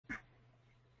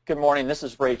Good morning. This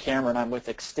is Ray Cameron. I'm with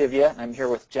Extivia. I'm here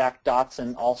with Jack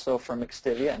Dotson, also from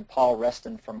Extivia, and Paul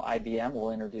Reston from IBM.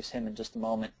 We'll introduce him in just a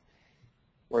moment.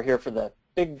 We're here for the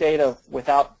Big Data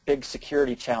Without Big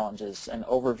Security Challenges, an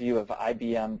overview of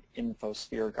IBM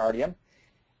InfoSphere Guardium.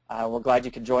 We're glad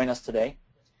you could join us today.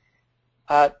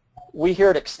 We here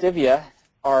at Extivia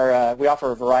we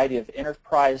offer a variety of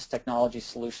enterprise technology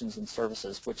solutions and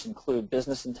services, which include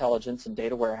business intelligence and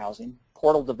data warehousing,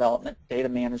 portal development, data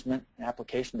management, and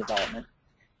application development.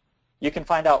 You can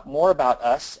find out more about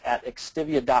us at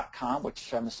extivia.com,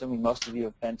 which I'm assuming most of you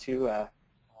have been to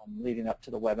leading up to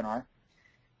the webinar.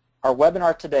 Our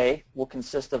webinar today will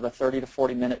consist of a 30 to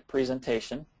 40 minute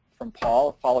presentation from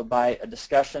Paul, followed by a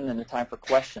discussion and a time for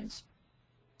questions.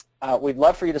 We'd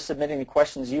love for you to submit any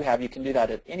questions you have. You can do that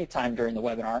at any time during the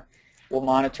webinar. We'll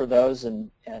monitor those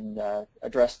and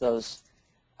address those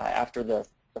after the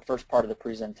first part of the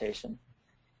presentation.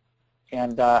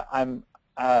 And I'm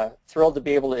thrilled to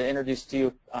be able to introduce to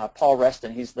you Paul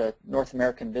Reston. He's the North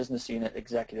American Business Unit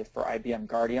Executive for IBM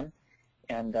Guardium.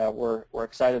 And we're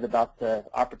excited about the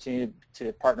opportunity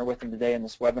to partner with him today in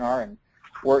this webinar. And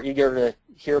we're eager to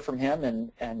hear from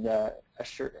him and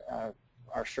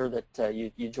are sure that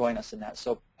you join us in that.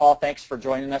 So, Paul, thanks for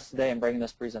joining us today and bringing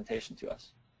this presentation to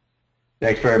us.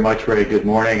 Thanks very much, Ray. Good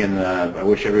morning, and I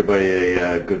wish everybody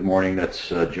a good morning that's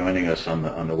joining us on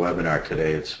the webinar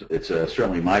today. It's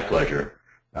certainly my pleasure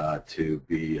to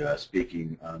be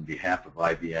speaking on behalf of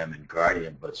IBM and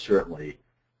Guardium, but certainly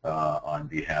on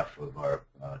behalf of our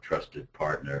trusted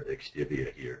partner,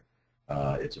 Extivia here.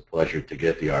 It's a pleasure to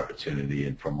get the opportunity,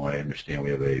 and from what I understand,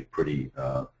 we have a pretty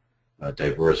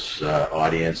diverse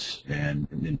audience, and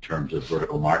in terms of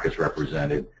vertical markets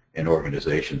represented and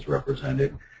organizations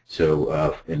represented.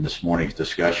 So in this morning's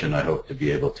discussion, I hope to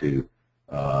be able to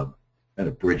kind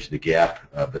of bridge the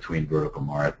gap between vertical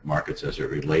markets as it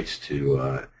relates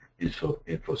to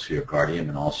InfoSphere Guardium,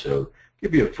 and also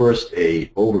give you first an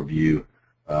overview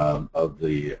of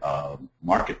the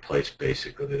marketplace,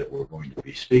 basically, that we're going to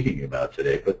be speaking about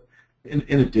today. But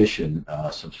in addition,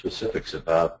 some specifics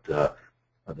about the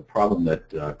problem that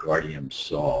Guardium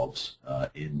solves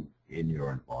in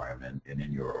your environment and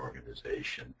in your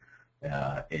organization,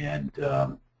 and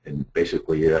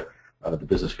basically the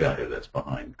business value that's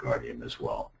behind Guardium as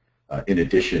well. In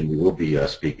addition, we will be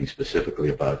speaking specifically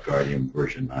about Guardium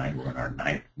version 9. We're in our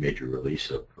 9th major release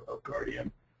of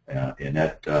Guardium, and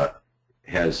that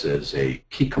has as a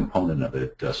key component of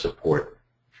it support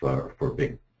for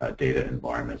big data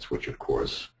environments, which of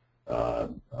course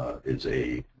is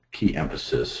a key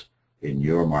emphasis in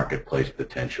your marketplace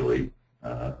potentially,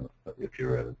 if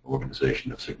you're an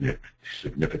organization of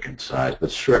significant size, but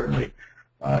certainly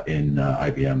in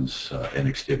IBM's and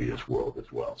Extivia's world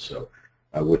as well. So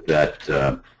with that,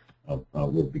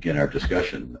 we'll begin our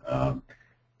discussion.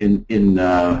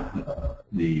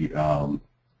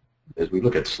 As we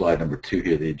look at slide number 2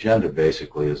 here, the agenda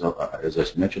basically is, as I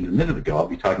mentioned a minute ago, I'll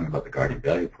be talking about the Guardium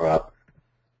value prop,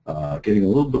 getting a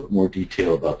little bit more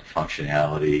detail about the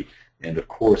functionality, and of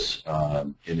course,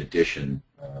 in addition,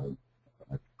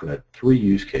 I've got 3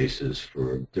 use cases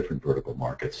for different vertical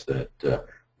markets that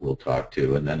we'll talk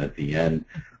to, and then at the end,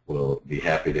 we'll be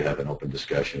happy to have an open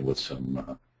discussion with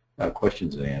some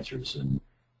questions and answers. And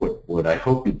what I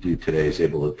hope you do today is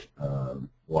able to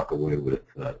walk away with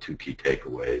 2 key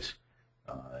takeaways,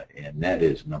 and that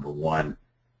is, number 1,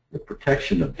 the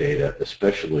protection of data,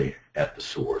 especially at the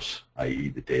source, i.e.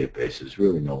 the database, is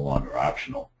really no longer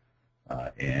optional.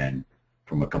 And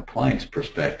from a compliance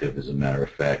perspective, as a matter of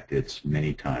fact, it's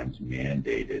many times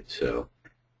mandated. So,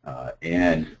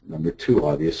 and number 2,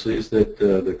 obviously, is that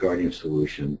the Guardium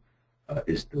solution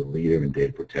is the leader in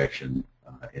data protection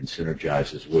and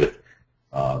synergizes with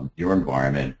your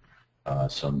environment,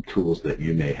 some tools that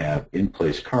you may have in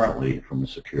place currently from a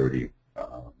security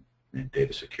and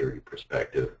data security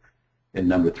perspective. And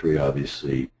number 3,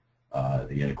 obviously,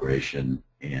 the integration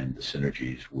and the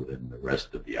synergies within the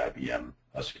rest of the IBM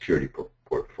security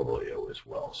portfolio as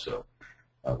well. So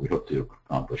we hope to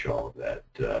accomplish all of that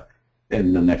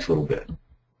in the next little bit.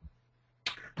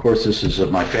 Of course, this is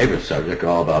my favorite subject,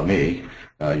 all about me,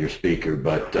 your speaker,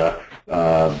 but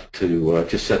to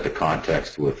just set the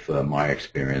context with my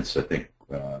experience, I think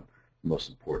the most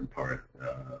important part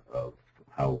of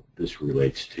how this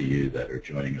relates to you that are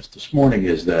joining us this morning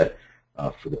is that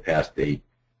for the past 8,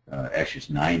 actually it's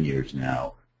 9 years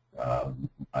now,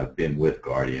 I've been with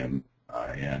Guardium,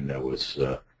 and I was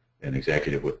an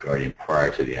executive with Guardium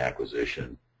prior to the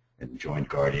acquisition, and joined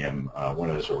Guardium when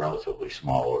it was a relatively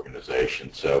small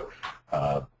organization. So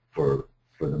for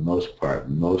the most part,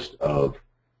 most of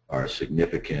our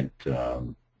significant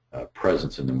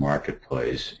presence in the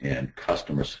marketplace and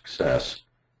customer success,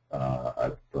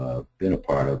 I've been a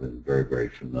part of and very, very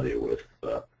familiar with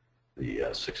the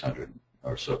 600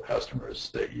 or so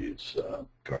customers that use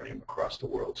Guardium across the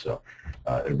world. So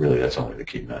really, that's only the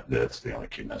key. That's the only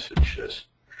key message.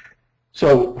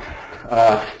 So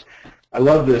I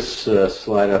love this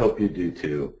slide. I hope you do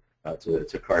too.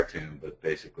 It's a cartoon, but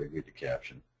basically read the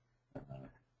caption.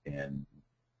 And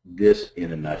this,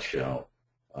 in a nutshell,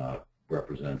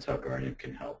 represents how Guardium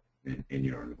can help in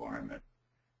your environment.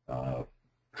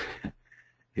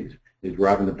 He's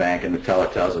robbing the bank, and the teller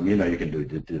tells him, you know, you can do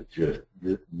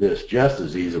this just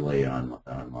as easily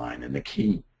online. And the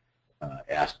key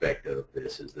aspect of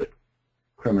this is that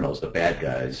criminals, the bad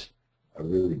guys, are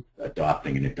really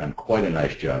adopting, and they've done quite a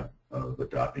nice job of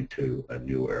adopting to a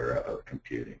new era of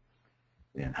computing.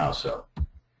 And how so?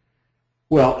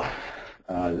 Well,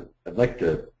 I'd like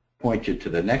to point you to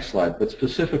the next slide, but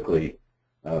specifically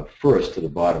first to the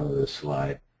bottom of this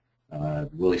slide.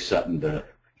 Willie Sutton, the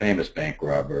famous bank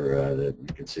robber that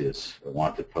you can see is a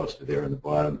wanted poster there in the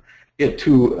bottom. He had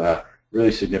two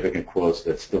really significant quotes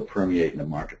that still permeate in the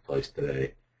marketplace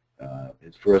today.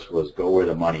 His first was, "Go where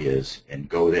the money is and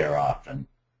go there often."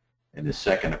 And the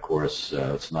second, of course,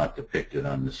 it's not depicted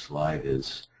on this slide,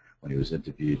 is when he was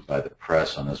interviewed by the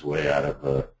press on his way out of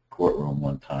a courtroom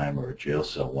one time or a jail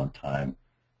cell one time.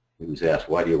 He was asked,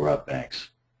 "Why do you rob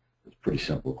banks?" It's a pretty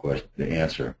simple question to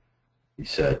answer. He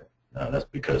said, "That's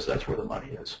because that's where the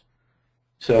money is."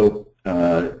 So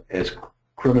as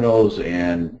criminals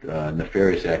and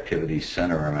nefarious activities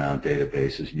center around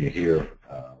databases, and you hear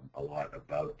a lot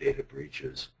about data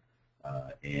breaches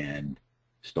and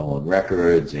stolen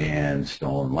records and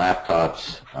stolen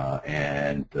laptops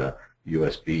and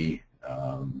USB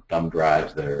thumb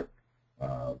drives that are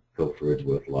pilfered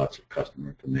with lots of customer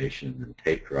information, and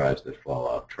tape drives that fall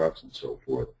off trucks and so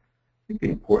forth. I think the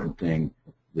important thing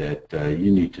that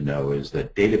you need to know is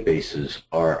that databases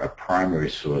are a primary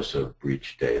source of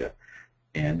breach data.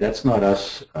 And that's not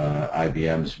us,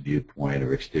 IBM's viewpoint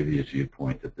or Extivia's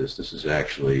viewpoint that this is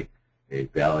actually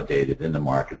validated in the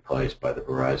marketplace by the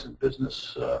Verizon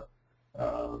Business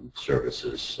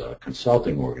Services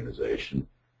consulting organization.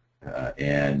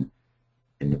 And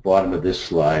in the bottom of this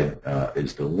slide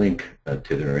is the link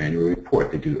to their annual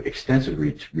report. They do extensive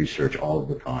research all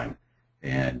the time.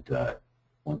 And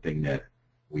one thing that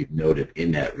we've noted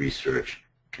in that research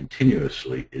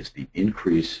continuously is the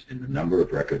increase in the number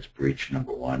of records breached,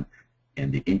 number one,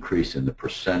 and the increase in the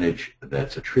percentage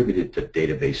that's attributed to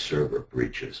database server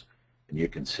breaches. And you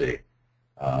can see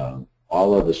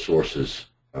all of the sources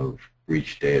of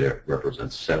breach data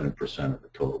represent 7% of the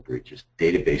total breaches.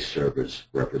 Database servers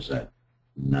represent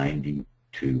 92%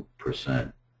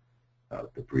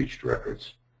 of the breached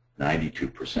records,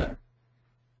 92%.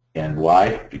 And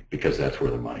why? Because that's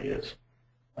where the money is.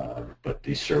 But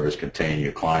these servers contain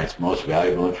your client's most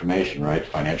valuable information, right?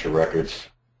 Financial records,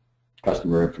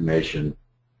 customer information,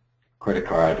 credit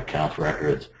card, account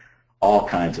records, all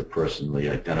kinds of personally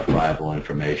identifiable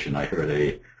information. I heard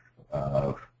a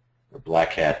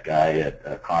black hat guy at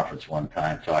a conference one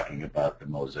time talking about the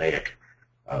mosaic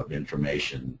of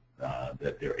information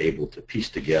that they're able to piece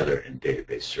together in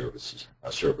database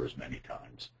servers many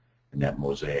times. And that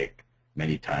mosaic,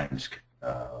 many times,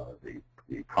 the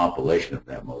compilation of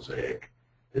that mosaic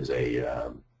is a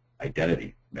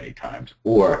identity many times,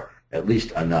 or at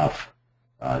least enough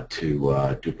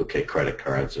to duplicate credit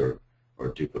cards or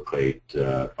duplicate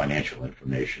financial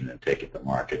information and take it to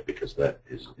market, because that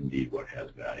is indeed what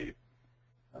has value.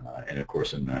 And of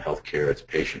course, in healthcare, it's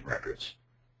patient records.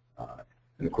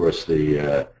 And of course,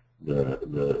 in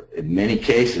many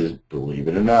cases, believe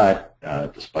it or not,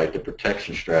 despite the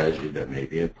protection strategy that may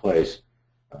be in place,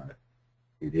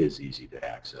 it is easy to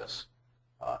access,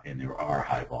 and there are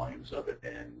high volumes of it.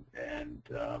 And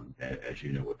as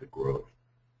you know, with the growth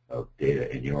of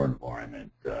data in your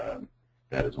environment,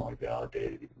 that is only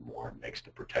validated even more and makes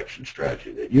the protection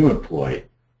strategy that you employ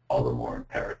all the more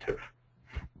imperative.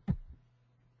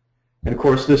 And of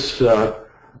course, this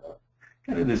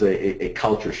kind of is a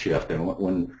culture shift. And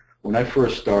when I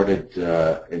first started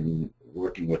in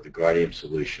working with the Guardium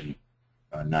solution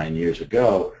 9 years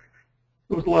ago,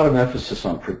 there was a lot of emphasis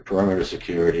on perimeter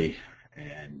security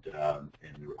and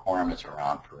the requirements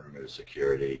around perimeter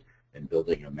security and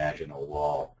building, imagine, a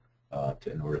wall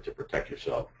in order to protect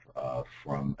yourself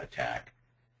from attack.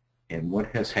 And what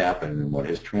has happened and what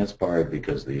has transpired,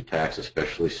 because the attacks,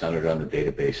 especially centered on the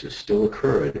databases, still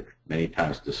occurred many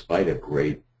times despite a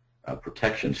great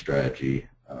protection strategy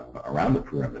around the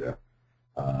perimeter,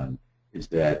 is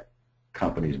that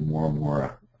companies more and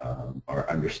more are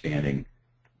understanding,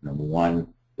 number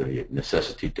one, the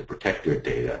necessity to protect their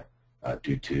data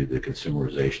due to the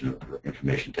consumerization of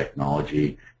information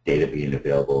technology, data being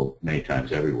available many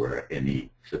times everywhere, and the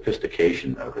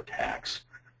sophistication of attacks.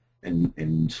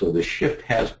 And so the shift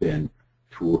has been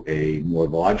to a more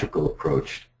logical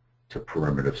approach to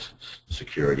perimeter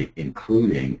security,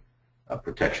 including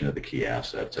protection of the key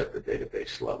assets at the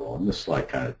database level. And this slide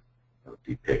kind of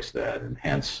depicts that, and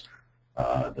hence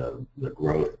the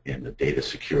growth in the data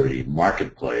security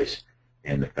marketplace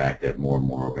and the fact that more and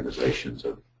more organizations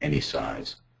of any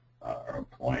size are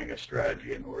employing a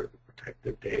strategy in order to protect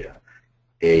their data.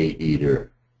 A,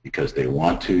 either because they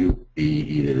want to, B,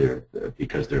 either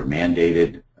because they're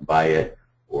mandated by it,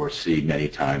 or C, many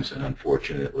times, and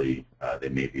unfortunately, they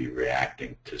may be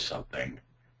reacting to something,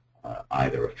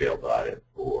 either a failed audit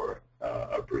or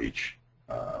a breach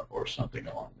or something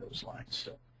along those lines.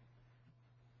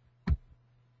 So,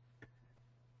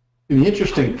 the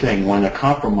interesting thing, when a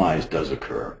compromise does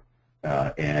occur,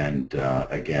 and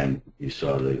again, you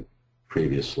saw the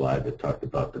previous slide that talked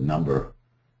about the number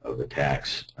of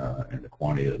attacks and the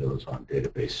quantity of those on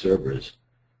database servers,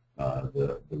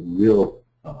 the real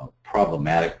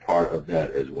problematic part of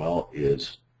that as well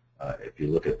is, if you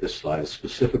look at this slide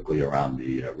specifically around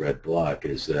the red block,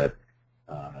 is that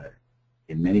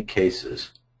in many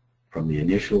cases, from the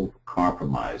initial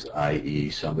compromise, i.e.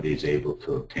 somebody is able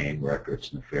to obtain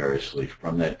records nefariously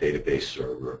from that database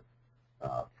server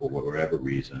for whatever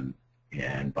reason,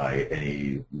 and by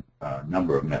any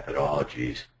number of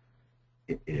methodologies.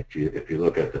 If you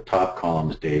look at the top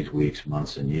columns, days, weeks,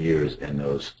 months, and years, and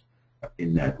those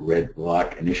in that red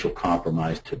block, initial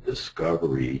compromise to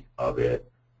discovery of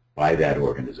it by that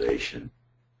organization,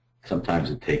 sometimes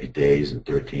it takes days in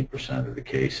 13% of the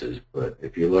cases, but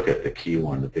if you look at the key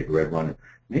one, the big red one,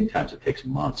 many times it takes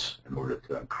months in order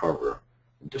to uncover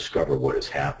and discover what has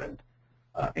happened.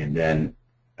 And then,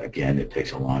 again, it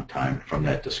takes a long time from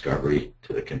that discovery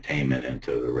to the containment and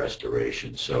to the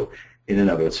restoration. So in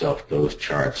and of itself, those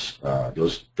charts,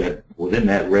 within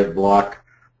that red block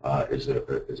is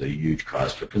a huge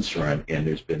cause for concern, and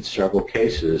there's been several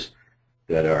cases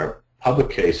that are public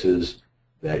cases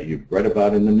that you've read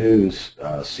about in the news,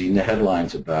 seen the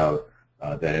headlines about,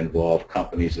 that involve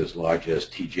companies as large as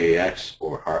TJX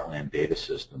or Heartland Data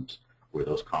Systems, where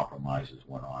those compromises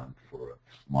went on for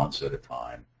months at a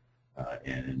time,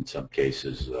 and in some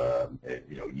cases,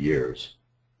 years.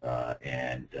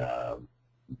 And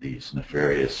these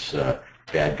nefarious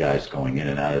bad guys going in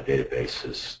and out of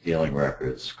databases, stealing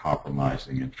records,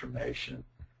 compromising information,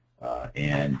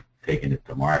 and taking it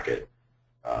to market.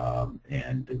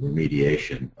 And the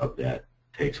remediation of that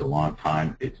takes a long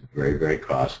time. It's very, very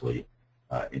costly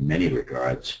in many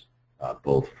regards,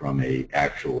 both from a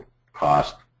actual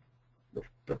cost, the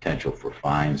potential for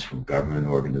fines from government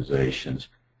organizations,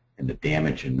 and the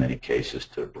damage in many cases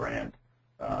to the brand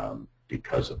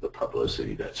because of the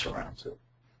publicity that surrounds it.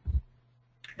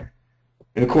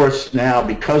 And of course, now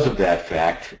because of that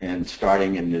fact, and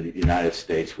starting in the United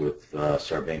States with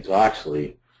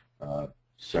Sarbanes-Oxley,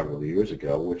 several years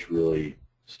ago, which really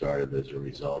started as a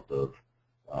result of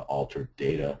altered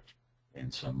data in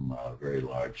some very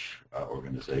large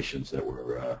organizations that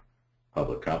were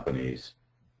public companies.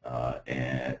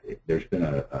 And there's been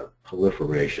a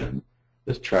proliferation.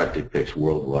 This chart depicts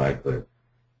worldwide, but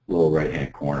lower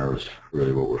right-hand corner is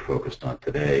really what we're focused on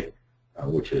today,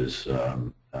 which is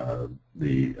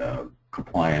the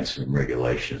compliance and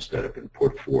regulations that have been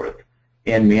put forth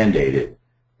and mandated.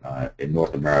 In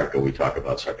North America, we talk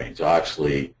about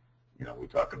Sarbanes-Oxley, we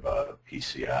talk about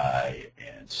PCI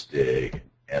and STIG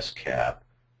and SCAP,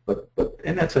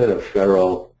 and that's at a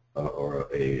federal or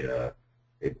a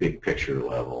big picture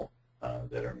level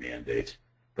that are mandates.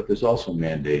 But there's also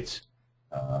mandates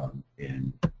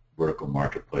in vertical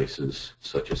marketplaces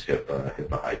such as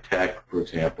HIPAA High Tech, for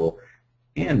example,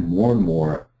 and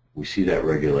more we see that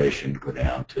regulation go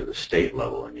down to the state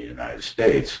level in the United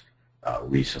States.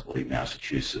 Recently,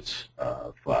 Massachusetts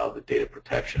filed the Data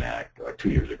Protection Act, 2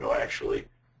 years ago actually,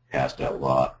 passed that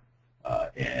law,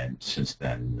 and since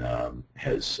then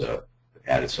has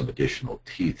added some additional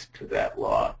teeth to that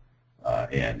law,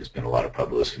 and there's been a lot of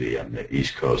publicity on the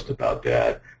East Coast about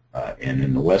that, and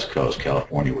in the West Coast,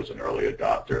 California was an early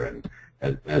adopter, and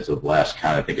as of last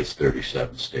count, I think it's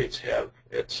 37 states have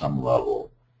at some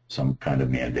level some kind of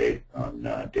mandate on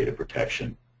data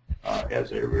protection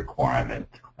as a requirement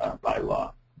by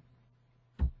law.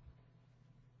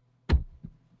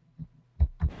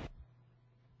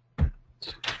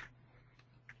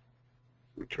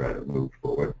 We try to move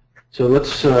forward. So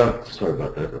let's, sorry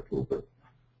about that, a little bit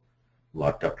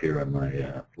locked up here on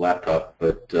my laptop,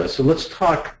 but so let's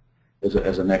talk as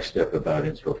a next step about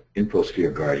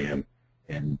InfoSphere Guardium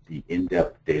and the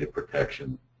in-depth data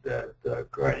protection that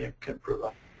Guardium can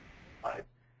provide.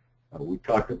 We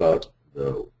talked about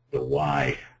the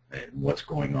why and what's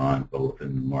going on both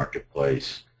in the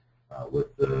marketplace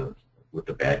with the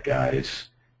bad guys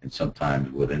and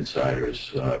sometimes with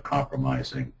insiders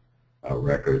compromising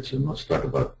records. And let's talk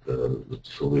about the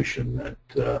solution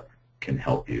that can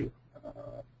help you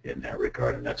in that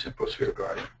regard, and that's InfoSphere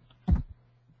Guardium.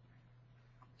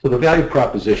 So the value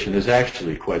proposition is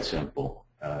actually quite simple,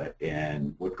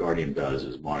 and what Guardium does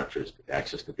is monitors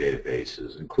access to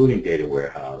databases, including data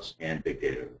warehouse and big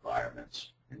data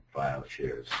environments and file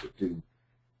shares to do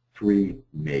three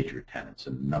major tenets.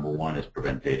 And number one is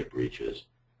prevent data breaches,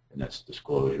 and that's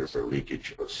disclosure or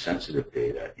leakage of sensitive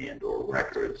data and or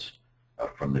records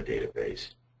from the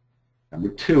database. Number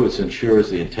two, it ensures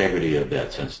the integrity of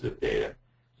that sensitive data.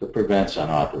 So it prevents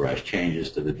unauthorized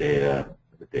changes to the data,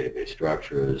 the database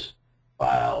structures,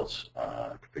 files,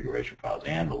 configuration files,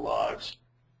 and the logs.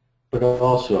 But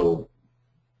also,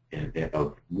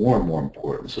 of more and more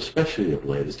importance, especially of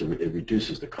late, is it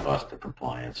reduces the cost of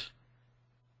compliance.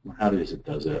 How does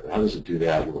it do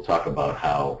that? We'll talk about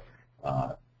how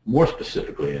more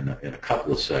specifically in a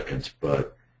couple of seconds,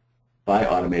 but by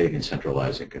automating and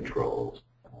centralizing controls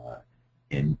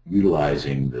and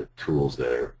utilizing the tools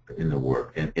that are in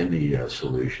the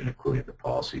solution, including the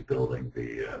policy building,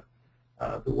 the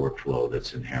workflow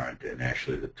that's inherent, and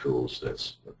actually the tools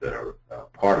that are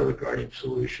part of the Guardium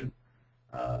solution.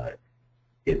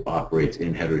 It operates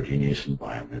in heterogeneous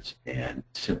environments and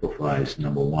simplifies,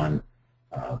 number one,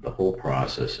 the whole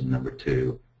process, and number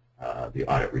two, the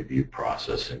audit review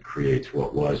process, and creates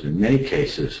what was, in many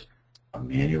cases, a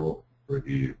manual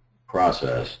review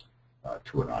process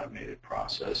to an automated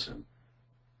process.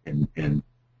 And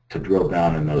to drill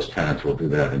down in those tenets, we'll do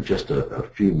that in just a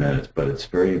few minutes, but it's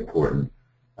very important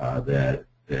that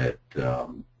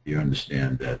you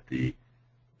understand that the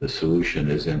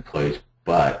solution is in place,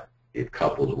 but it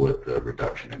couples with the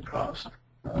reduction in cost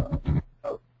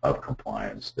of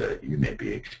compliance that you may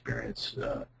be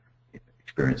experiencing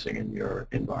in your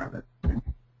environment.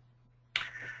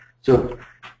 So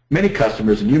many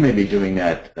customers, and you may be doing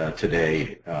that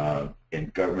today in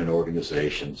government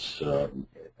organizations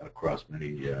across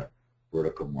many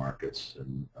vertical markets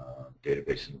and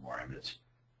database environments,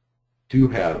 do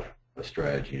have a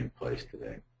strategy in place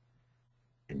today.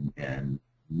 And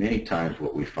many times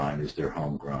what we find is they're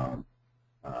homegrown.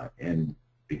 And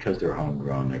because they're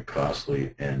homegrown, they're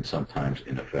costly and sometimes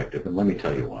ineffective. And let me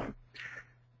tell you why.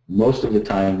 Most of the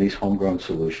time, these homegrown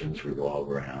solutions revolve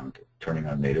around turning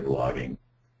on native logging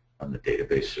on the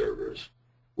database servers,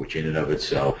 which in and of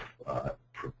itself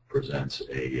presents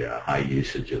a high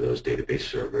usage of those database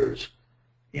servers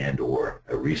and or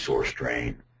a resource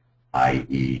drain,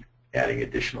 i.e. adding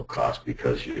additional cost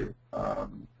because you're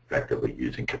effectively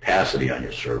using capacity on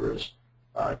your servers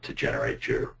to generate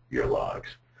your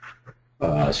logs.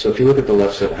 So if you look at the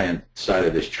left-hand side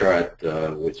of this chart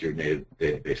with your native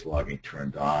database logging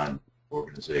turned on,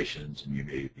 organizations, and you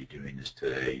may be doing this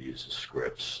today, use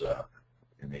scripts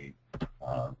and they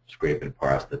scrape and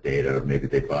parse the data, or maybe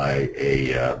they buy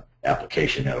a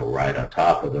application that will ride on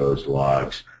top of those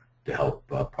logs to help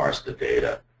parse the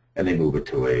data, and they move it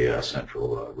to a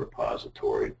central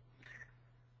repository.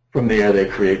 From there, they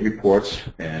create reports,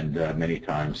 and many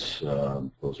times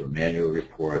those are manual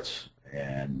reports,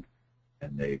 and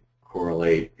they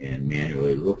correlate and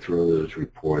manually look through those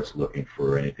reports, looking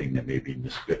for anything that may be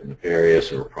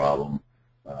nefarious or a problem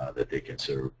that they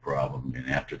consider a problem. And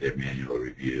after their manual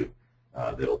review,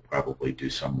 they'll probably do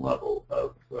some level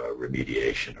of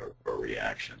remediation or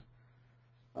reaction.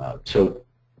 So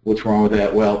what's wrong with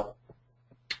that? Well,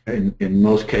 in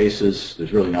most cases,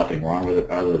 there's really nothing wrong with it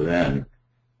other than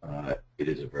it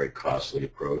is a very costly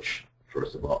approach,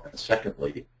 first of all. And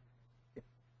secondly,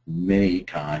 many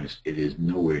times it is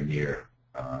nowhere near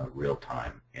real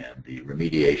time, and the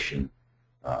remediation,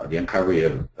 the uncovery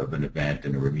of an event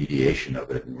and the remediation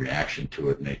of it and reaction to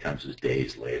it many times is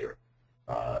days later,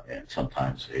 and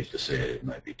sometimes, I hate to say it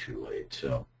might be too late.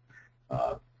 So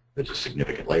there's a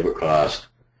significant labor cost,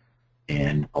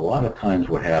 and a lot of times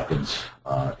what happens,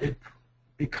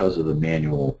 because of the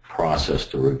manual process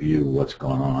to review what's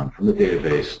going on from the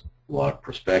database log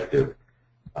perspective,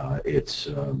 it's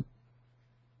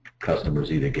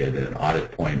customers either get an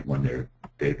audit point when their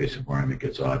database environment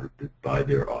gets audited by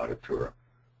their auditor,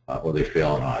 or they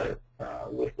fail an audit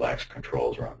with lax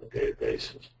controls around the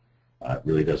databases. It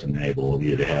really doesn't enable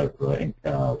you to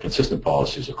have consistent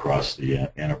policies across the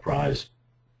enterprise,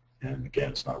 and again,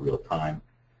 it's not real time.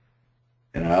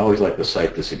 And I always like to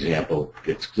cite this example.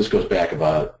 This goes back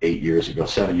about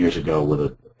 7 years ago,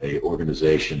 with an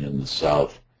organization in the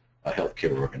South a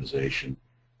healthcare organization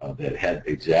that had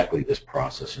exactly this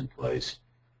process in place.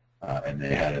 And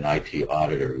they had an IT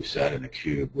auditor who sat in a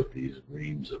cube with these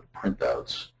reams of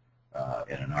printouts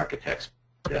in an architect's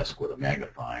desk with a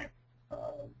magnifying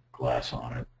glass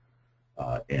on it.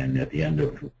 And at the end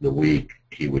of the week,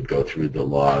 he would go through the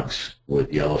logs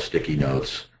with yellow sticky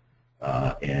notes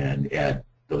and add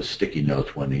those sticky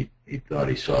notes when he thought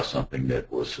he saw something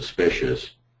that was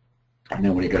suspicious. And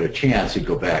then when he got a chance, he'd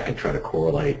go back and try to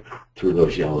correlate through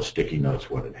those yellow sticky notes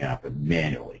what had happened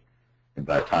manually. And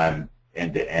by the time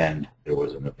end to end there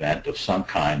was an event of some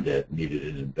kind that needed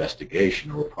an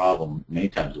investigation or a problem, many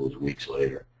times it was weeks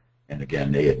later. And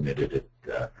again, they admitted it.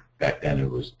 Back then it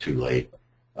was too late.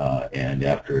 And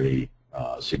after a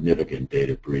significant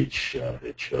data breach,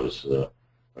 it chose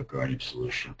a Guardium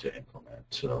solution to implement.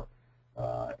 So,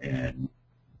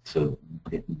 so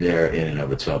there in and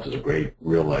of itself is a great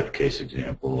real-life case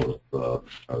example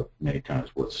of many times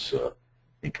what's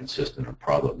inconsistent or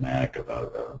problematic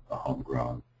about a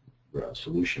homegrown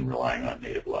solution relying on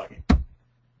native logging.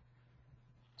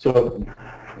 So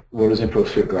what does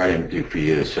InfoSphere Guardium do for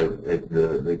you? So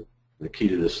the key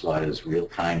to this slide is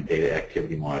real-time data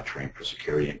activity monitoring for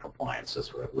security and compliance.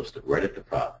 That's what I've listed right at the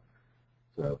top.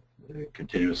 So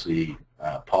continuously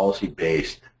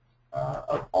policy-based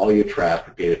of all your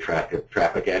data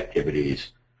traffic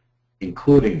activities,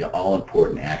 including the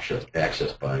all-important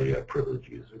access by privileged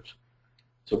users.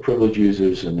 So privileged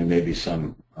users, and there may be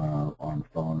some on the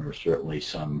phone, or certainly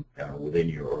some within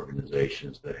your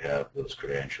organizations that have those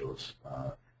credentials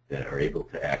that are able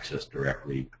to access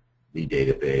directly the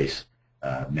database.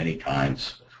 Many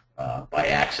times by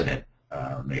accident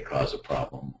may cause a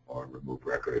problem or remove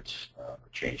records,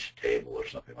 change the table or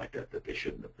something like that that they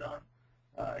shouldn't have done.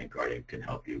 And Guardium can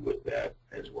help you with that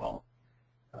as well.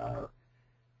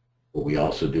 What we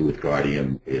also do with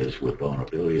Guardium is with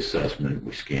vulnerability assessment,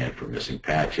 we scan for missing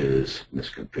patches,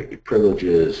 misconfigured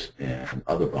privileges, and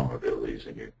other vulnerabilities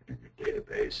in your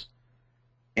database.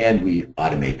 And we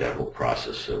automate that whole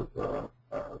process of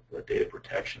data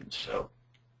protection. So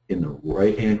in the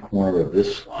right-hand corner of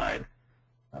this slide,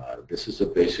 this is a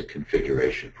basic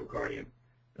configuration for Guardium.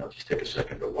 I'll just take a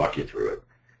second to walk you through it.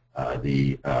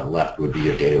 The left would be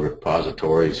your data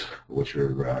repositories, which are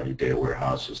your data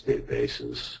warehouses,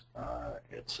 databases,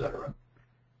 etc.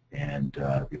 And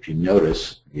if you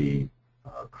notice the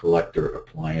collector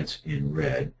appliance in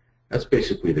red, that's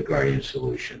basically the Guardium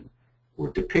solution.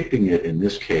 We're depicting it in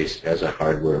this case as a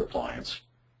hardware appliance.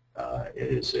 It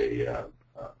is a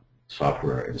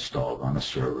software installed on a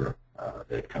server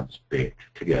that comes baked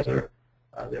together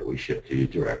that we ship to you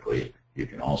directly. You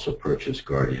can also purchase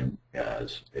Guardium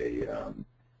as a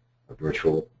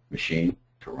virtual machine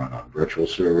to run on virtual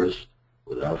servers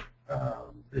without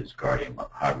this Guardium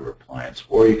hardware appliance,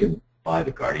 or you can buy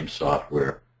the Guardium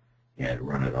software and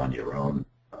run it on your own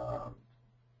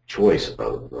choice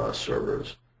of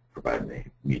servers, provided they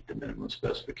meet the minimum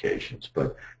specifications.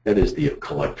 But that is the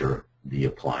collector, the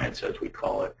appliance as we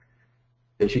call it.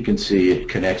 As you can see, it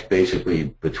connects basically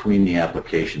between the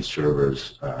application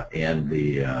servers and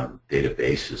the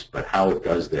databases. But how it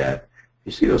does that,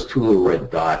 you see those two little red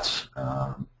dots,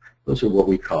 those are what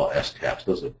we call STAPs.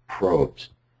 Those are probes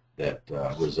that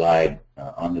reside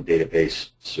on the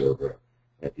database server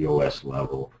at the OS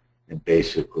level and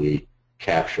basically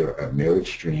capture a mirrored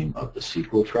stream of the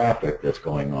SQL traffic that's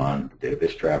going on,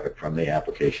 database traffic from the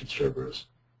application servers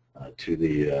to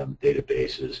the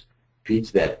databases,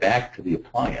 feeds that back to the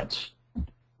appliance,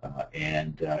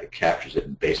 and it captures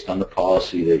it based on the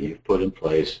policy that you've put in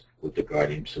place with the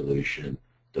Guardium solution,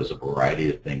 does a variety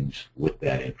of things with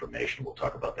that information. We'll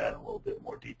talk about that in a little bit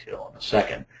more detail in a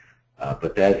second.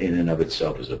 But that in and of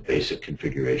itself is a basic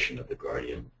configuration of the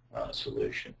Guardium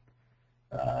solution.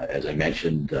 As I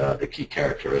mentioned, the key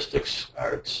characteristics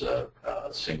are it's a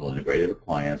single integrated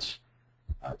appliance,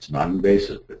 it's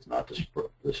non-invasive, it's not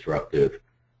disruptive,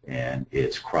 and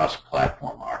it's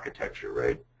cross-platform architecture,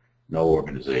 right? No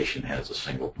organization has a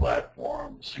single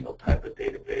platform, a single type of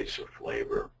database or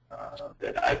flavor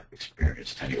that I've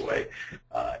experienced anyway,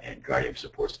 and Guardium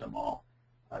supports them all.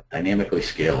 Dynamically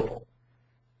scalable.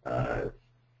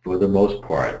 For the most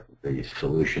part, the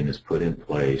solution is put in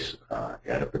place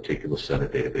at a particular set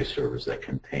of database servers that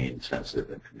contain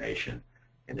sensitive information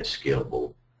and is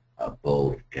scalable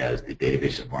both as the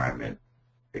database environment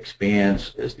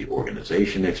expands, as the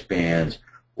organization expands,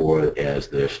 or as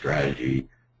their strategy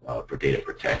for data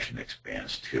protection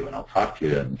expands too. And I'll talk to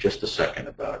you in just a second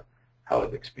about how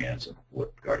it expands and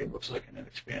what Guardium looks like in an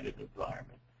expanded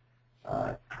environment.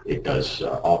 It does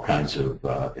all kinds of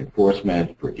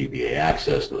enforcement for DBA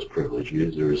access, those privileged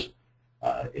users,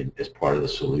 As part of the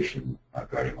solution,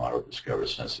 Guardium Auto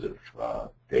discovers sensitive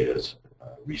data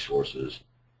resources,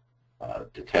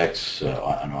 detects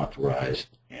unauthorized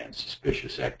and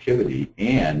suspicious activity,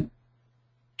 and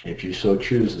if you so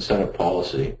choose, the set of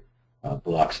policy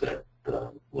blocks that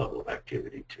level of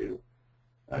activity too.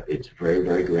 It's very,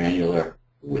 very granular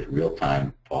with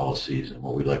real-time policies, and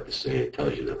what we like to say, it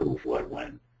tells you the who, what,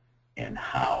 when, and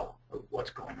how of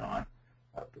what's going on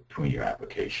between your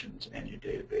applications and your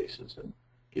databases, and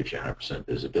gives you 100%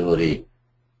 visibility,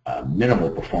 minimal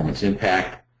performance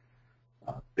impact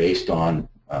based on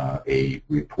a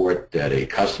report that a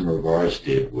customer of ours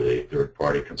did with a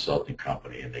third-party consulting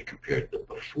company, and they compared the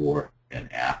before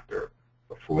and after.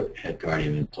 Before they had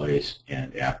Guardium in place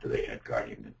and after they had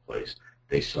Guardium in place.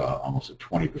 They saw almost a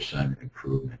 20%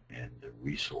 improvement in the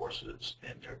resources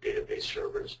in their database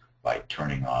servers by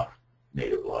turning off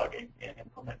native logging and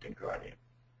implementing Guardium.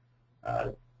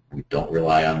 We don't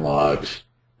rely on logs.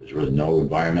 There's really no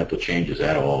environmental changes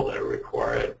at all that are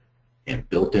required. And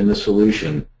built in the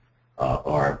solution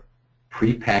are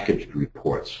prepackaged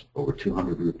reports, over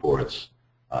 200 reports,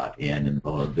 and in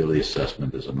vulnerability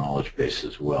assessment there's a knowledge base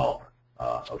as well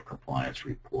of compliance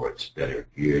reports that are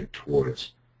geared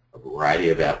towards a variety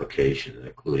of applications,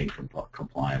 including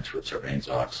compliance with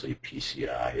Sarbanes-Oxley,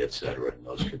 PCI, et cetera, and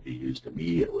those could be used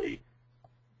immediately,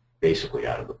 basically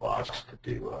out of the box, to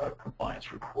do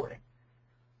compliance reporting.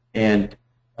 And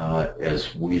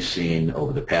as we've seen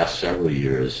over the past several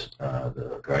years,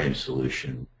 the Guardium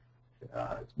solution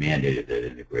it's mandated that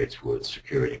it integrates with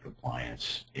security and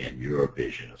compliance and your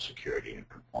vision of security and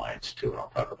compliance too, and I'll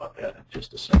talk about that in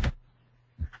just a second.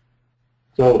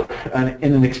 So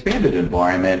in an expanded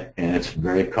environment, and it's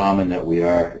very common that we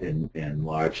are in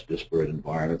large disparate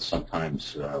environments,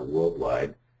 sometimes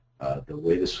worldwide, the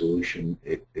way the solution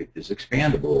it is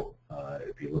expandable,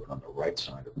 if you look on the right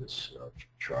side of this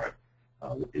chart,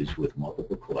 is with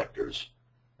multiple collectors.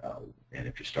 And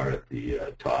if you start at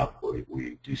the top,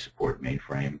 we do support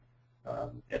mainframe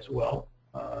as well.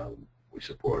 We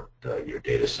support your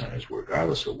data centers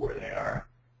regardless of where they are,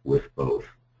 with both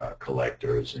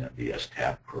collectors and the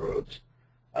STAP probes.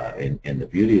 And the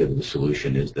beauty of the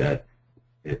solution is that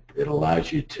it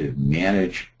allows you to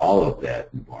manage all of that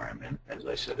environment. As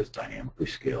I said, it's dynamically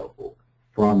scalable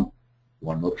from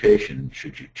one location,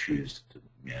 should you choose to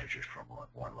manage it from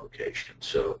one location.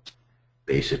 So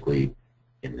basically,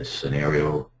 in this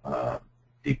scenario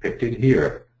depicted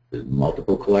here, there's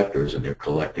multiple collectors, and they're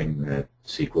collecting that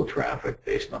SQL traffic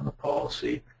based on the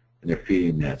policy, and they're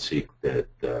feeding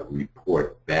that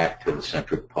report back to the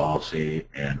centric policy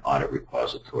and audit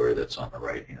repository that's on the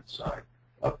right-hand side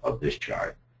of this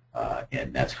chart.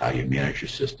 And that's how you manage your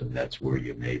system. That's where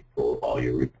you may pull all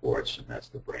your reports, and that's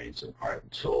the brains and heart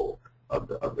and soul of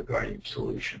the Guardium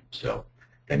solution. So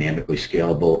dynamically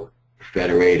scalable,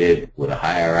 federated with a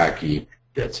hierarchy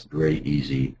that's very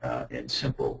easy and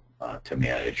simple to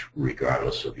manage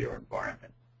regardless of your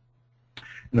environment.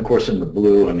 And of course, in the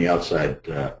blue on the outside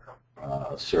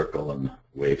circle and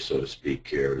wave, so to speak,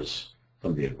 here is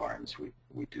some of the environments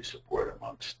we do support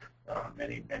amongst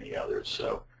many, many others.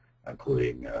 So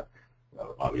including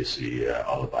obviously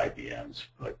all of IBM's,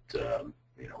 but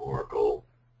Oracle,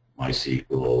 MySQL,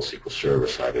 SQL Server,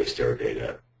 Sybase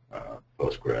Teradata,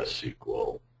 Postgres,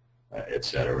 SQL, et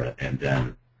cetera. And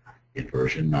then in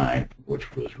version 9,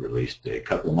 which was released a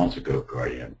couple of months ago,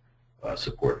 Guardium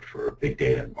support for big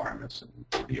data environments,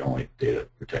 and the only data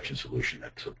protection solution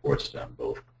that supports them,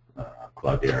 both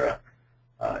Cloudera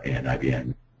and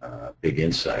IBM Big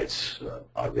Insights,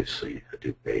 obviously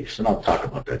Hadoop-based. And I'll talk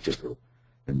about that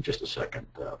in just a second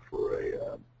for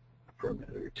a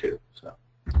minute or two.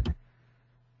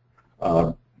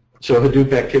 So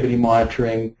Hadoop activity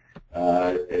monitoring,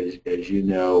 as you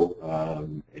know,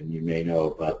 and you may know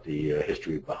about the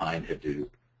history behind Hadoop,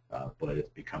 but it's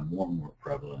become more and more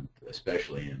prevalent,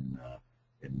 especially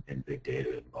in big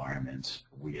data environments.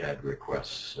 We had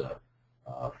requests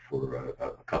for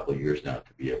a couple of years now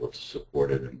to be able to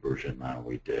support it in version 9.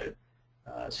 We did.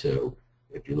 So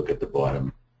if you look at the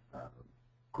bottom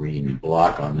green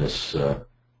block on this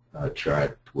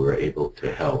chart, we're able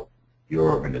to help your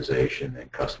organization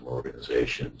and customer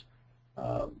organizations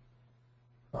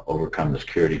overcome the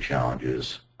security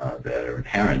challenges that are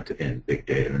inherent in big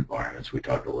data environments. We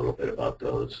talked a little bit about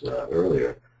those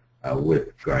earlier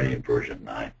with Guardium version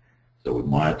 9. So we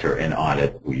monitor and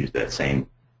audit. We use that same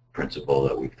principle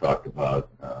that we've talked about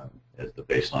as the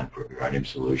baseline for the Guardium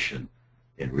solution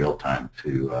in real time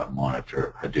to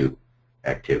monitor Hadoop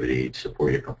activity,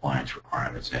 support your compliance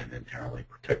requirements, and inherently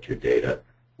protect your data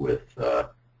with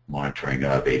monitoring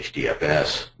of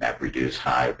HDFS, MapReduce,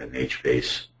 Hive, and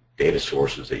HBase data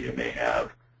sources that you may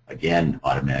have, again,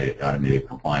 automated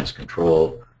compliance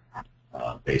control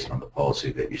based on the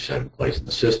policy that you set in place in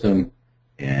the system,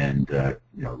 and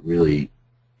really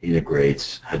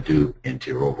integrates Hadoop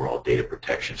into your overall data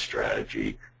protection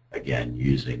strategy, again,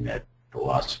 using that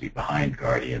philosophy behind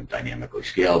Guardium, dynamically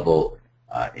scalable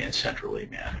and centrally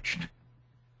managed.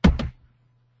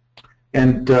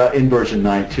 And in version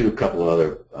 9.2, a couple of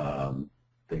other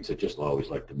things I just always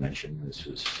like to mention. This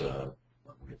is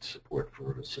support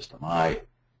for System I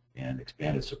and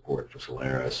expanded support for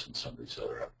Solaris and some of these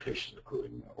other applications,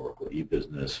 including Oracle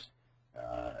eBusiness,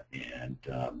 and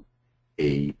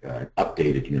a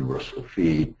updated universal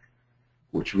feed,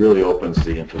 which really opens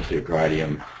the InfoSphere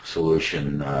Guardium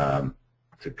solution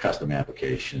to custom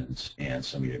applications and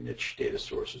some of your niche data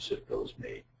sources, if those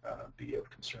may be of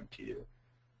concern to you.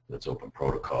 That's open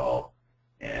protocol,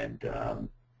 and you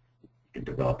can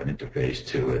develop an interface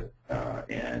to it,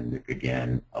 and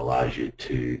again allows you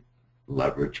to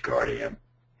leverage Guardium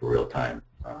for real-time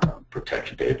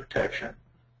protection, data protection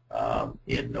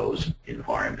in those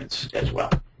environments as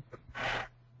well.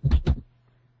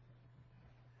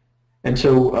 And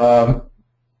so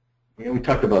we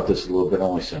talked about this a little bit. I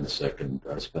only spend a second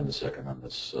on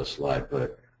this slide,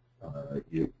 but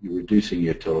you're reducing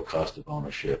your total cost of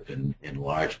ownership in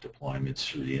large deployments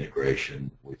through the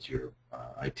integration with your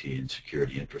IT and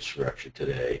security infrastructure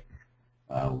today.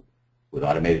 With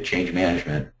automated change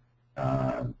management,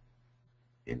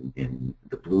 in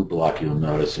the blue block you'll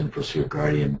notice InfoSphere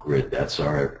Guardium Grid. That's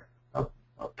our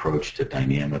approach to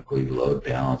dynamically load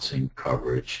balancing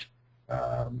coverage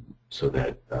so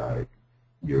that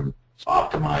you're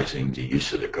optimizing the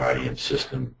use of the Guardium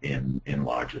system in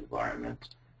large environments.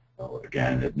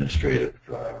 Again, administrative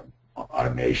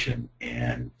automation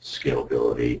and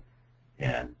scalability.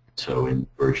 And so in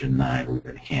version 9, we've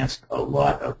enhanced a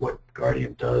lot of what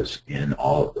Guardium does in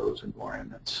all of those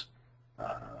environments.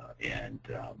 And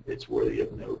it's worthy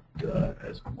of note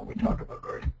when we talk about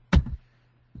Guardium.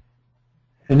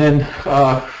 And then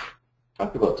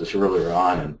talked about this earlier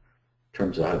on in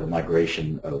terms of how the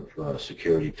migration of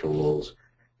security tools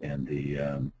and the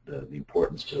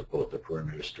importance of both the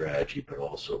perimeter strategy, but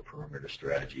also perimeter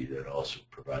strategy that also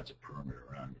provides a perimeter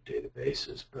around the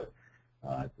databases. But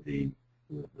I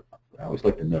always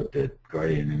like to note that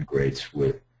Guardium integrates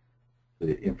with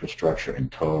the infrastructure in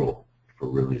total for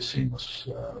really a seamless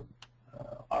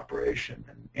operation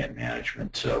and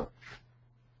management. So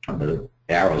the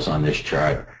arrows on this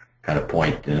chart kind of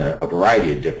point in a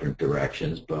variety of different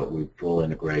directions, but with full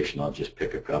integration, I'll just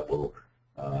pick a couple.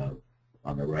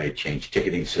 On the right, change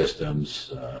ticketing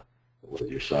systems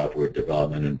with your software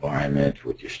development environment,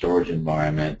 with your storage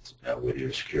environment, with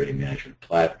your security management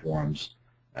platforms,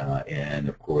 and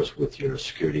of course with your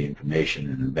security information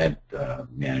and event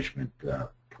management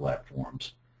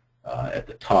platforms at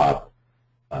the top.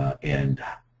 And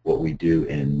what we do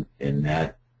in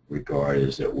that regard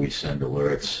is that we send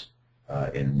alerts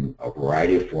in a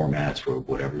variety of formats for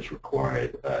whatever is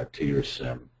required to your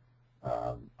SIM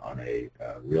on a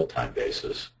real-time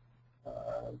basis,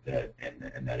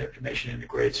 and that information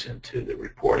integrates into the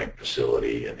reporting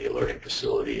facility and the alerting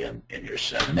facility in your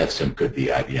SIM. And that SIM could be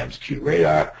IBM's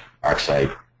QRadar,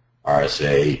 ArcSight,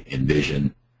 RSA,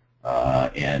 Envision,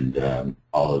 and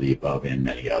all of the above, and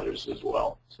many others as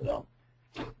well. So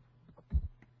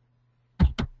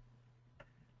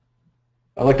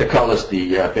I like to call this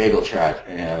the bagel chart,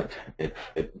 and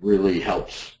it really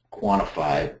helps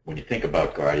quantify when you think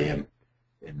about Guardium,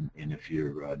 and if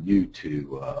you're new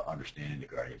to understanding the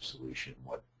Guardium solution,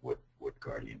 what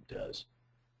Guardium does.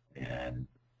 And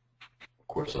of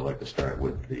course, I like to start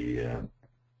with the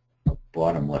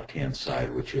bottom left-hand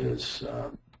side, which is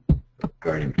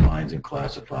Guardium finds and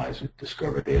classifies and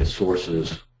discover data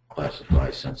sources,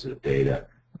 classifies sensitive data,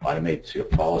 automates your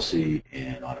policy,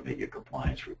 and automate your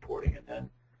compliance reporting. And then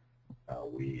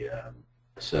we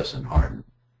assess and harden.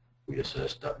 We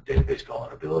assess database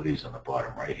vulnerabilities on the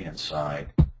bottom right-hand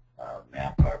side,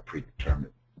 map our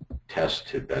predetermined tests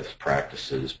to best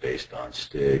practices based on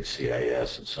STIG,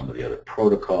 CIS, and some of the other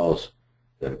protocols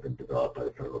that have been developed by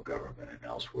the federal government and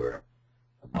elsewhere,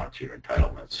 monitor your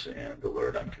entitlements and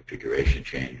alert on configuration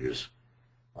changes.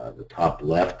 The top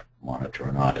left, monitor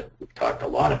and audit. We've talked a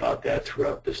lot about that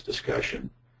throughout this discussion,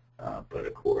 but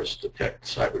of course detect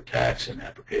cyber attacks and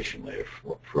application layer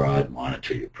fraud,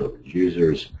 monitor your privileged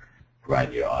users,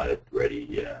 provide your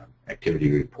audit-ready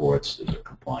activity reports. There's a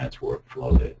compliance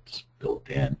workflow that's built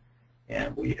in,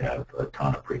 and we have a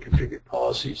ton of pre-configured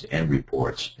policies and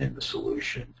reports in the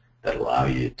solution that allow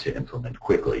you to implement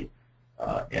quickly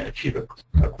and achieve a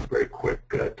very quick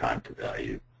time to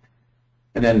value.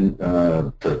 And then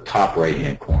the top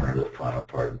right-hand corner, the final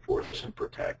part, enforce and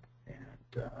protect. And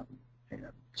and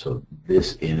so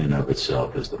this in and of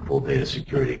itself is the full data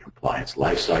security compliance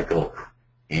lifecycle,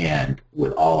 and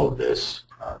with all of this,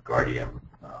 Guardium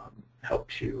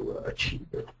helps you achieve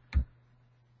it.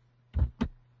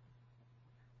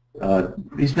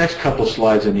 These next couple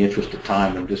slides, in the interest of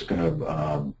time, I'm just going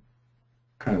to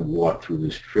kind of walk through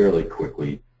this fairly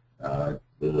quickly. I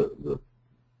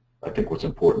think what's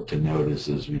important to note is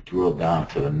as we drill down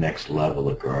to the next level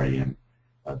of Guardium,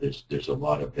 there's a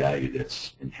lot of value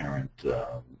that's inherent,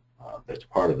 that's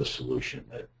part of the solution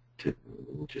that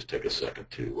we'll just take a second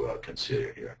to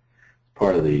consider here.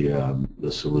 Part of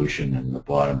the solution in the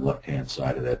bottom left-hand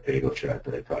side of that bagel chart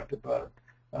that I talked about,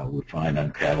 we find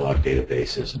uncatalogued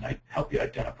databases and I help you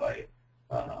identify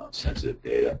sensitive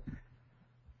data.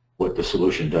 What the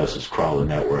solution does is crawl the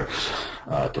networks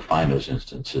to find those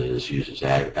instances, uses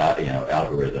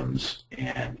algorithms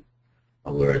and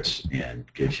alerts,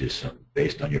 and gives you some,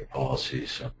 based on your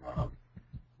policies, some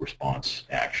response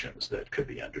actions that could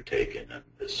be undertaken. And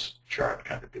this chart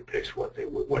kind of depicts what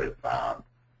it found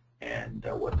and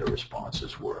what the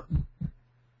responses were.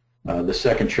 The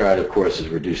second chart, of course, is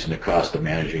reducing the cost of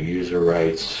managing user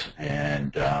rights,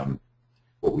 and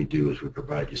what we do is we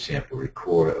provide you sample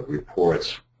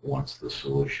reports once the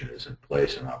solution is in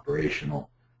place and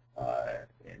operational,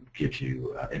 and gives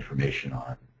you information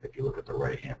on, if you look at the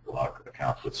right-hand block,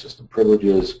 accounts with system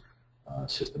privileges,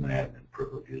 system and admin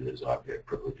privileges, object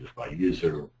privileges by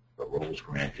user, the roles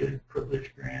granted,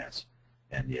 privilege grants,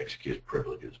 and the execute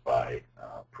privileges by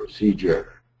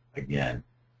procedure. Again,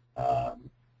 a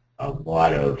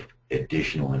lot of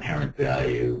additional inherent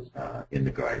value in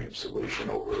the Guardium solution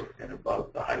over and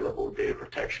above the high-level data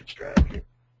protection strategy.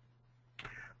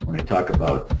 When I talk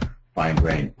about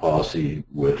fine-grained policy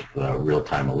with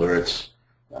real-time alerts,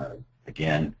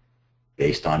 again,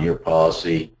 based on your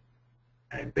policy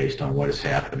and based on what is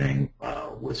happening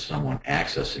with someone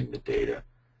accessing the data,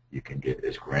 you can get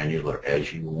as granular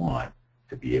as you want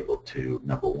to be able to,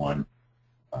 number one,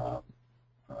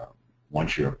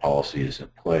 once your policy is in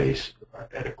place,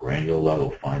 at a granular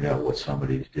level, find out what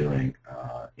somebody's doing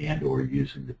and or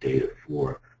using the data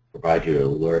for. Provide you an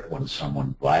alert when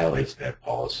someone violates that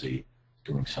policy,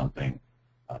 doing something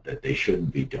that they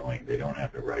shouldn't be doing, they don't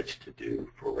have the rights to do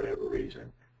for whatever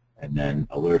reason, and then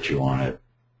alert you on it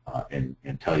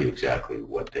and tell you exactly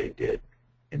what they did.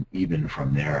 And even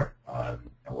from there,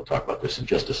 and we'll talk about this in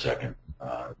just a second,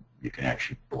 you can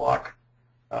actually block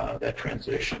that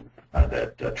transaction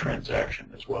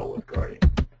as well with Guardium.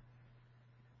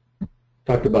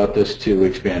 Talked about this to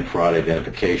expand fraud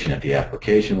identification at the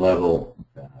application level.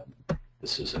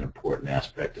 This is an important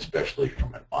aspect, especially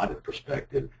from an audit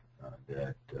perspective,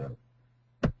 that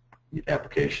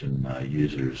application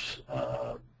users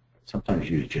sometimes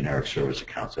use generic service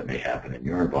accounts that may happen in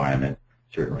your environment,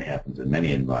 certainly happens in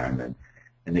many environments,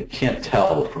 and they can't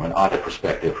tell from an audit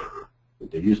perspective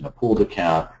if they're using a pooled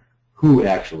account who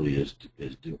actually is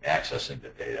accessing the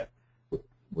data.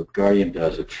 What Guardium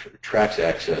does, it tracks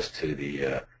access to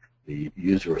the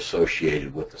user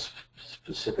associated with the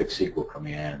specific SQL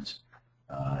commands,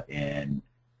 and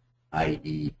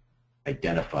i.e.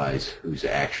 identifies who's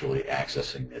actually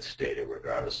accessing this data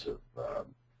regardless of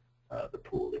the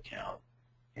pooled account.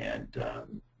 And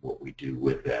what we do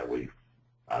with that, we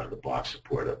out of the box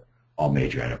support all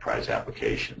major enterprise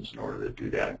applications in order to do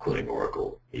that, including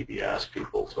Oracle, ABS,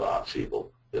 PeopleSoft,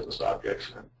 Siebel, Business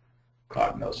Objects, and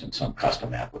Cognos, and some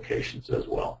custom applications as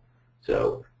well.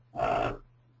 So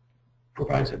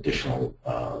provides additional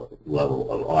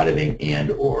level of auditing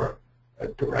and or a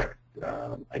direct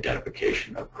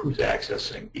identification of who's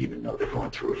accessing, even though they're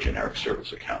going through a generic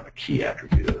service account, a key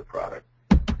attribute of the product.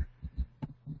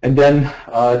 And then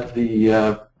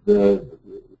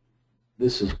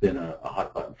this has been a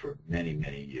hot button for many,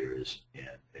 many years,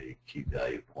 and a key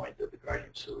value point of the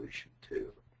Guardium solution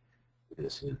too.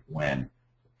 This is when,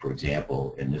 for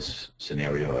example, in this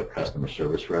scenario, a customer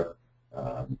service rep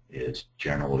is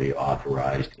generally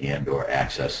authorized and or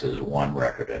accesses one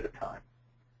record at a time.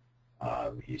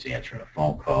 He's answering a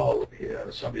phone call,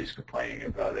 somebody's complaining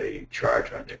about a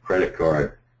charge on their credit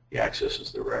card, he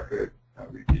accesses the record,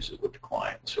 reviews it with the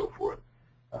client, and so forth.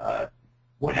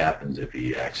 What happens if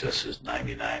he accesses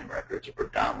 99 records or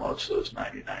downloads those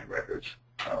 99 records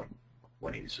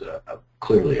when he's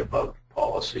clearly above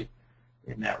policy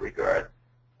in that regard?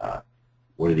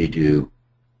 What did he do?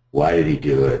 Why did he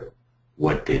do it?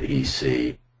 What did he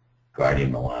see?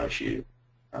 Guardium allows you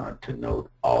to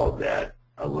note all of that,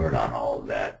 alert on all of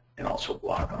that, and also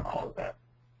block on all of that.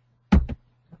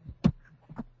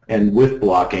 And with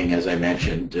blocking, as I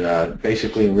mentioned,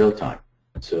 basically in real time.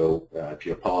 So if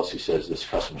your policy says this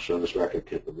customer service record,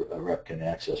 a rep can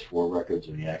access 4 records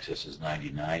and he accesses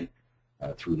 99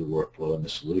 through the workflow in the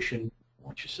solution.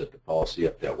 Once you set the policy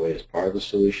up that way as part of the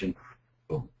solution,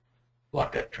 boom,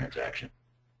 block that transaction.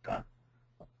 Done.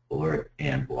 Alert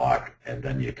and block, and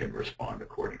then you can respond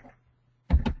accordingly.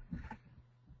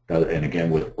 And again,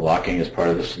 with blocking as part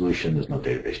of the solution, there's no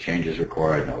database changes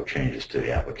required, no changes to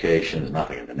the applications,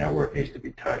 nothing in the network needs to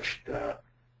be touched.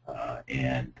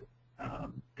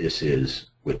 This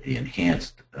is with the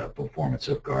enhanced performance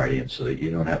of Guardium so that you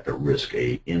don't have to risk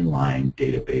a inline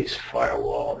database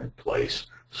firewall in place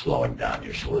slowing down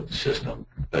your system,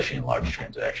 especially in large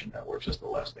transaction networks. That's the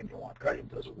last thing you want. Guardium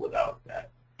does it without that.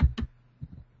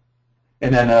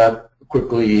 And then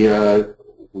quickly,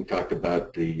 we talked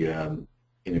about the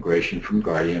integration from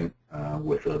Guardium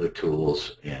with other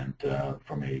tools, and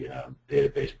from a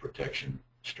database protection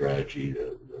strategy,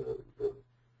 the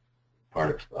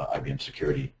part of IBM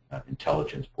Security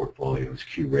Intelligence portfolio is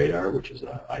QRadar, which is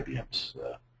IBM's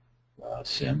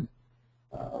SIM,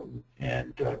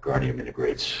 and Guardium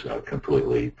integrates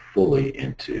completely, fully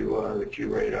into the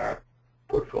QRadar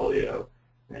portfolio,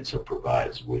 and so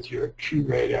provides with your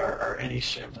QRadar or any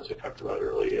SIM, as I talked about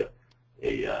earlier,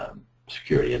 a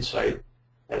security insight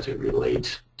as it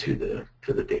relates to the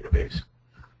database.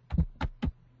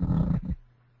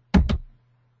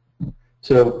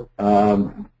 So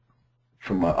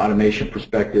from an automation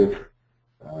perspective,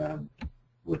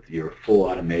 with your full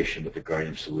automation with the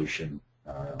Guardium solution,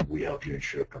 we help you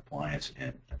ensure compliance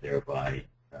and thereby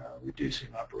reducing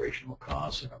operational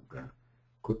costs. And I'm going to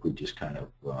quickly just kind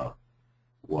of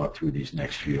walk through these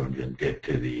next few and then get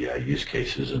to the use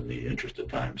cases in the interest of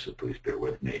time, so please bear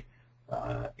with me.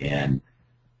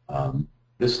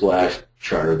 This last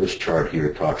chart, or this chart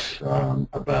here, talks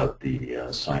about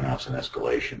the sign-offs and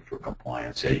escalation for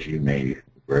compliance. As you may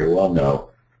very well know,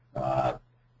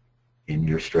 in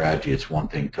your strategy, it's one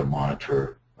thing to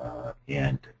monitor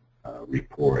and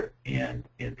report and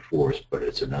enforce, but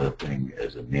it's another thing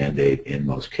as a mandate in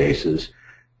most cases.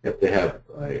 You have to have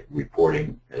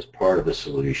reporting as part of the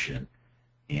solution,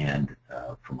 and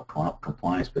from a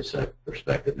compliance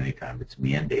perspective, many times it's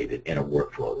mandated in a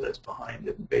workflow that's behind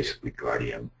it. And basically,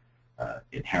 Guardium,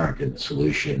 inherent in the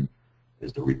solution,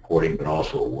 is the reporting, but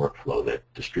also a workflow that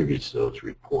distributes those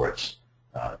reports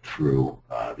through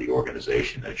the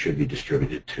organization that should be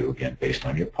distributed to, again, based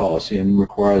on your policy, and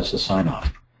requires a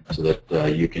sign-off so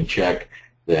that you can check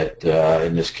that,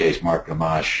 in this case, Mark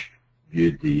Gamache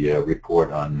viewed the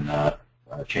report on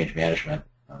change management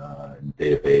in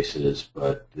databases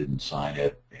but didn't sign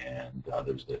it, and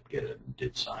others that get it and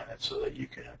did sign it, so that you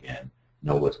can, again,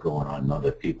 know what's going on. Know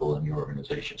that people in your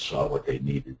organization saw what they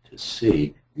needed to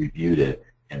see, reviewed it,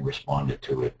 and responded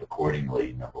to it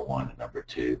accordingly, number one. And number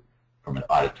two, from an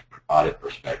audit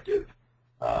perspective,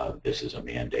 this is a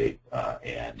mandate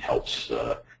and helps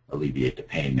alleviate the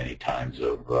pain many times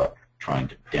of trying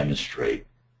to demonstrate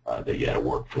that you had a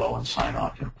workflow and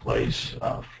sign-off in place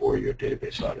for your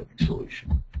database auditing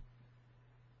solution.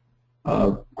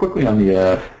 Quickly on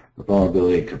the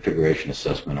vulnerability and configuration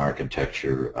assessment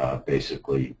architecture,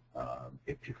 basically,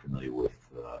 if you're familiar with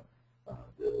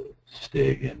the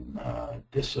STIG and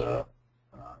DISA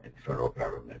and federal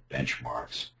government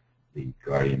benchmarks, the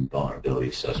Guardium vulnerability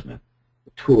assessment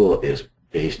tool is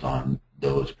based on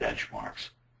those benchmarks.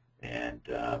 And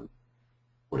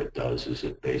what it does is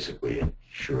it basically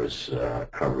ensures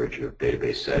coverage of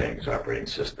database settings, operating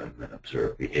system, and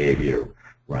observed behavior,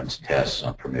 runs tests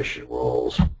on permission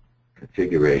roles,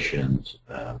 configurations,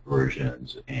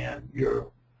 versions, and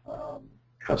your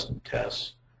custom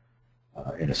tests,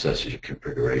 and assesses your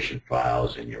configuration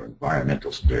files and your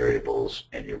environmental variables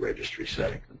and your registry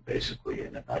settings. And basically,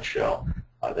 in a nutshell,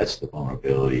 that's the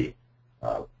vulnerability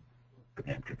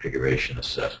and configuration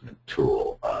assessment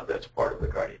tool that's part of the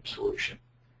Guardium solution.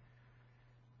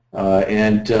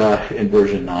 In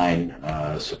version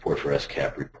 9, support for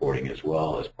SCAP reporting as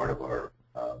well as part of our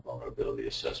vulnerability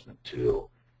assessment tool.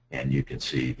 And you can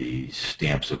see the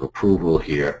stamps of approval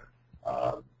here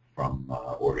from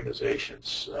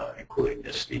organizations including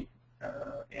NIST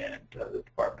and the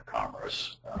Department of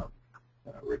Commerce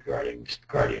regarding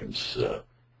Guardium's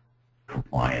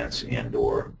compliance and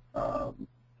or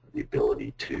the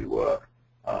ability to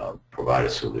provide a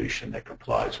solution that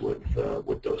complies with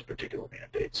those particular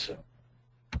mandates. So.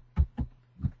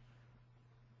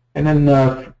 And then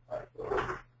I'd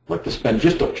like to spend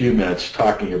just a few minutes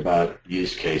talking about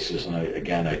use cases. And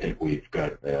again, I think we've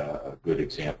got a good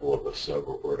example of the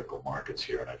several vertical markets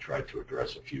here, and I tried to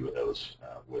address a few of those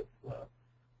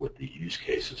with the use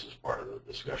cases as part of the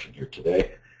discussion here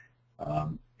today.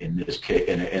 In this case,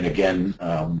 and again,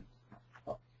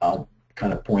 I'll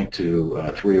kind of point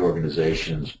to 3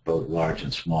 organizations, both large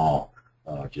and small,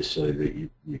 just so that you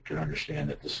can understand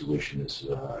that the solution is,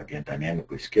 again,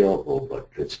 dynamically scalable,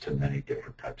 but fits to many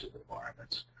different types of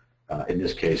environments. In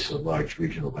this case, a large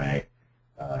regional bank,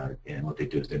 and what they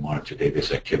do is they monitor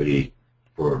database activity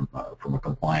from a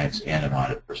compliance and an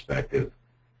audit perspective.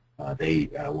 They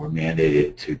were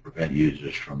mandated to prevent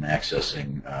users from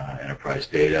accessing enterprise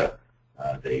data.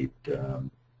 They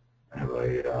have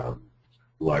a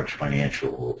large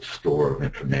financial store of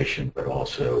information, but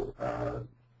also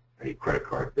a credit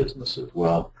card business as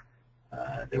well.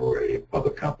 They were a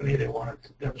public company. They wanted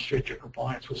to demonstrate their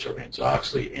compliance with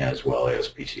Sarbanes-Oxley as well as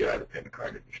PCI, the payment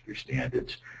card industry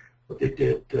standards. What they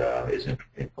did is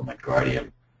implement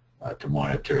Guardium to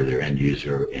monitor their end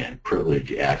user and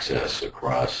privilege access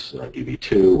across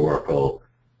DB2, Oracle,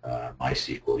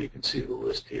 MySQL. You can see the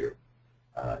list here.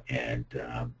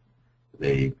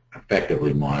 They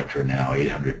effectively monitor now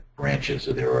 800 branches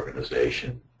of their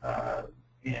organization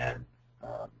and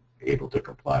able to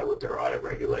comply with their audit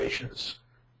regulations,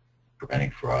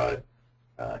 preventing fraud,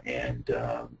 and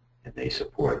they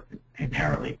support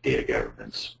inherently data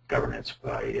governance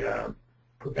by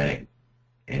preventing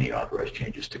any authorized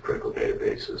changes to critical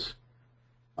databases.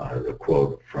 The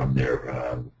quote from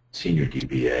their senior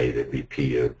DBA, the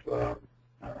VP of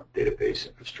database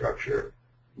infrastructure,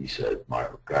 he said,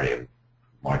 Guardium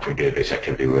monitoring database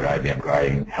activity with IBM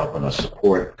Guardium, helping us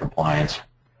support compliance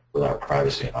with our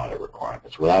privacy and audit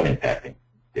requirements without impacting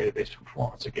database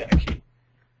performance, again, a key.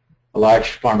 A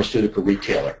large pharmaceutical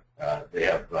retailer. They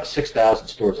have 6,000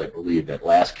 stores, I believe, at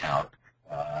last count.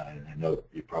 And I know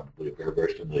you're probably very,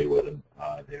 very familiar with them.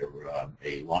 They're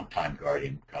a longtime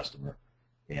Guardium customer,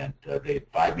 and they had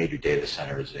 5 major data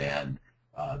centers, and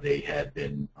they had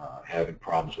been having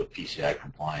problems with PCI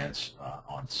compliance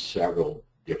on several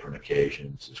different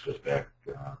occasions. This goes back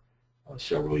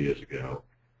several years ago.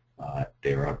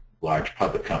 They're a large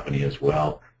public company as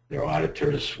well. Their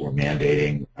auditors were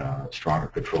mandating stronger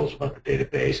controls about the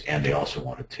database, and they also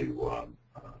wanted to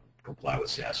comply with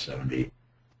SAS 70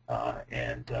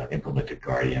 and implemented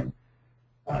Guardium.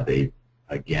 They,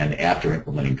 again, after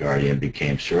implementing Guardium,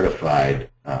 became certified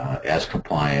as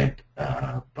compliant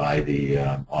by the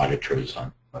auditors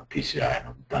on PCI, and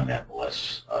have done that in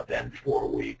less than 4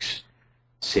 weeks.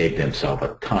 Saved themselves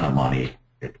a ton of money,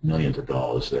 millions of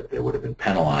dollars that they would have been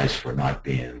penalized for not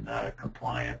being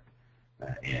compliant,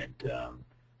 and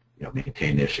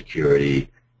maintain their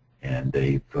security. And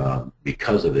they've,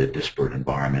 because of the disparate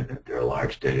environment and their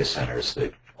large data centers,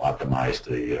 they've optimized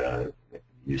the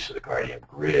use of the Guardium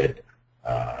grid,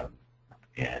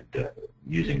 and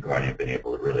using Guardium, been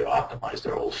able to really optimize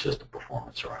their whole system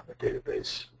performance around their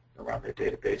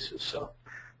databases. So,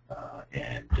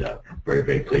 very,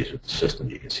 very pleased with the system.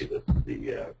 You can see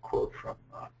the quote from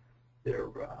their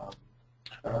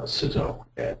CISO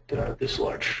at this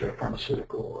large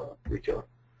pharmaceutical retailer.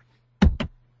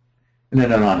 And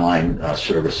then an online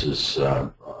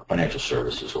financial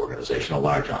services organization, a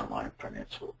large online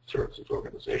financial services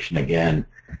organization. Again,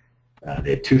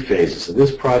 they had 2 phases of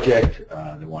this project.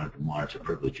 They wanted to monitor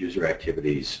privileged user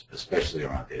activities, especially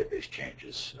around database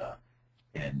changes,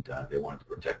 and they wanted to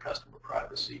protect customer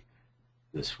privacy.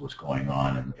 This was going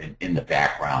on, and in the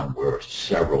background were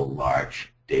several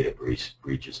large data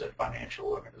breaches at financial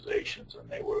organizations, and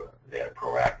they had a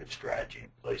proactive strategy in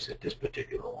place at this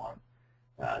particular one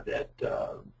that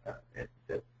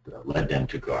led them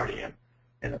to Guardium.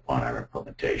 And upon our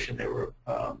implementation, they were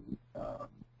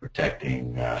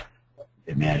protecting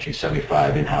and managing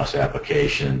 75 in-house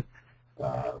applications,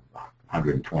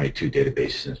 122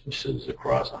 database instances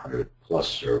across 100+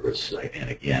 servers, and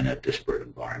again, a disparate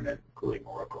environment, including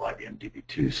Oracle, IBM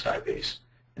DB2, Sybase,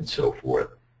 and so forth.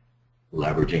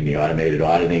 Leveraging the automated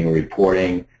auditing and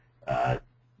reporting,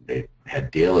 they had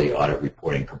daily audit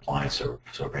reporting compliance of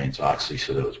Sarbanes-Oxley,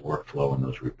 so there was workflow in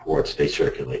those reports. They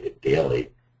circulated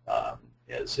daily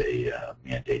as a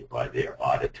mandate by their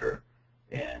auditor,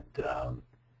 and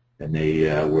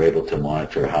they were able to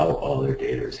monitor how all their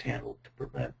data is handled to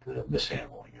prevent the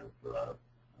mishandling of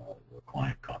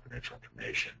client confidential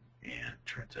information and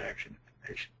transaction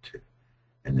information too.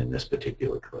 And in this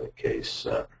particular case,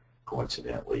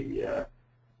 coincidentally,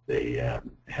 they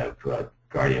have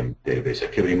Guardium database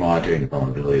activity monitoring,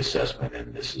 vulnerability assessment,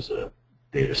 and this is a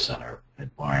data center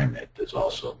environment that's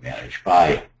also managed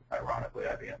by, ironically,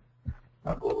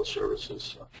 IBM Global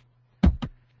Services.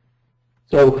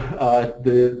 So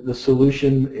the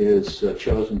solution is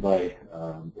chosen by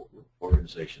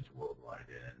organizations worldwide,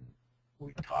 and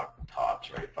we talk the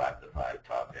tops, right? 5 of the 5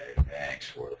 top banks,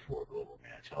 4 of the 4 global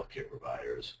managed healthcare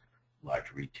providers,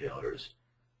 large retailers,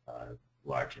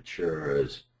 large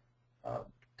insurers,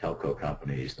 telco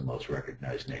companies, the most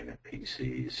recognized name in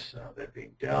PCs, that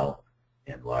being Dell,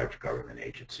 and large government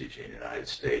agencies in the United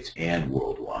States and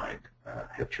worldwide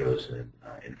have chosen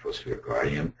InfoSphere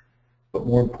Guardium. But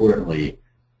more importantly,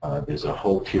 there's a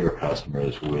whole tier of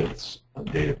customers with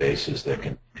databases that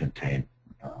can contain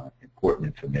important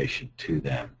information to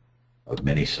them of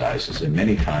many sizes, and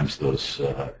many times those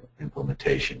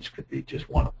implementations could be just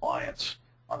one appliance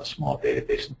on a small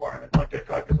database environment, like I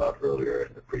talked about earlier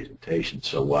in the presentation.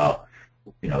 So while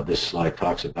this slide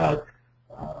talks about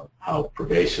how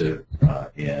pervasive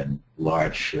and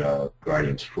large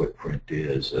Guardium's footprint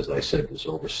is, as I said, there's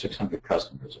over 600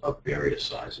 customers of various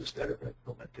sizes that have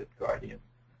implemented Guardium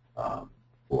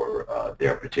for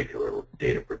their particular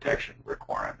data protection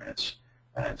requirements.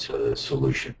 And so the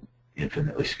solution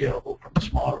infinitely scalable from the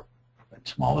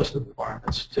smallest of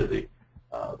environments to the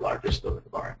largest of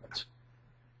environments.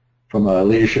 From a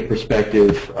leadership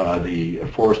perspective, the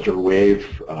Forrester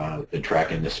Wave been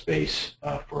tracking this space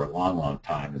for a long, long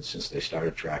time, and since they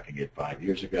started tracking it 5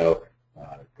 years ago,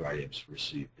 Guardium's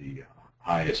received the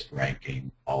highest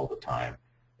ranking all the time.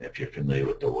 If you're familiar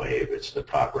with the Wave, it's the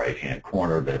top right-hand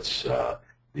corner. That's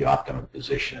the optimum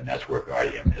position, and that's where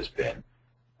Guardium has been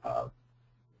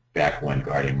back when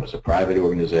Guardium was a private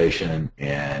organization,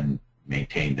 and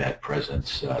maintained that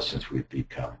presence since we've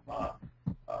become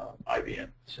IBM,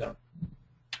 so,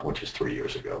 which is 3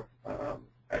 years ago,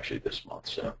 actually this month.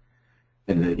 So,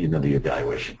 and the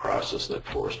evaluation process that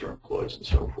Forrester employs and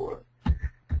so forth.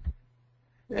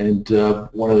 And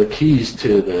one of the keys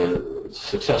to the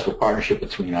successful partnership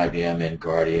between IBM and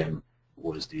Guardium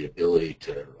was the ability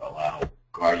to allow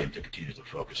Guardium to continue to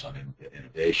focus on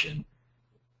innovation,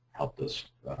 helped us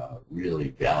really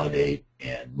validate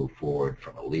and move forward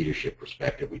from a leadership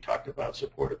perspective. We talked about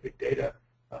support of big data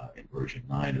in version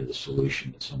 9 of the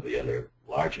solution and some of the other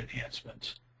large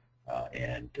enhancements.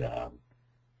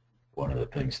 One of the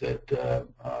things that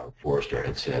Forrester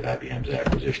had said, IBM's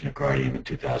acquisition of Guardium in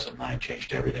 2009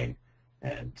 changed everything,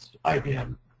 and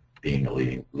IBM being a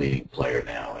leading player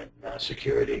now in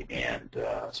security, and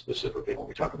specifically when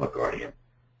we talk about Guardium,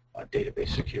 database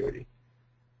security.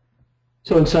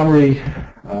 So in summary,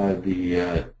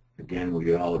 again,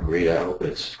 we all agree, I hope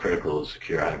it's critical to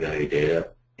secure high-value data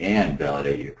and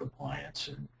validate your compliance.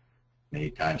 And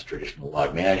many times traditional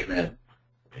log management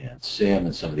and SIM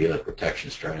and some of the other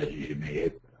protection strategies you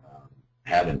may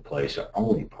have in place are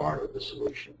only part of the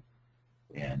solution.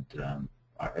 And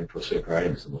our InfoSphere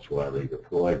Guardium is the most widely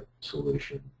deployed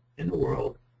solution in the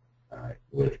world,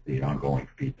 with the ongoing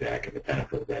feedback and the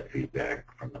benefit of that feedback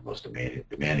from the most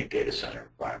demanding data center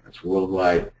environments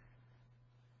worldwide.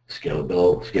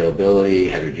 Scalability,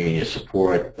 heterogeneous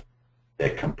support,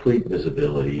 that complete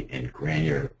visibility and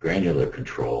granular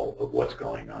control of what's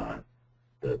going on.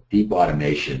 The deep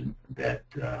automation that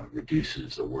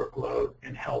reduces the workload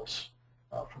and helps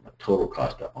from a total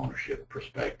cost of ownership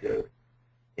perspective,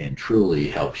 and truly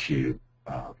helps you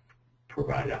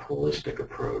provide a holistic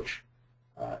approach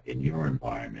in your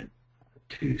environment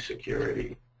to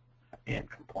security and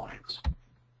compliance.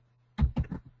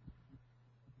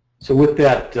 So with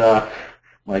that,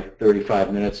 my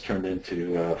 35 minutes turned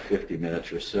into 50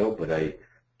 minutes or so, but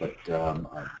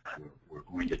we're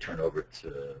going to turn over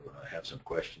to have some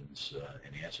questions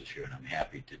and answers here, and I'm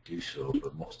happy to do so.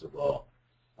 But most of all,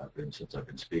 since I've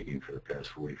been speaking for the past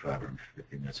 45 or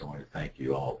 50 minutes, I want to thank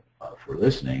you all for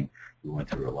listening. We went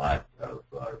through a lot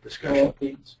of discussion,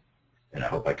 and I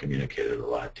hope I communicated a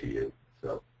lot to you.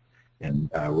 So, and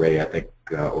Ray, I think,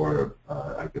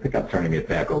 I think I'm turning it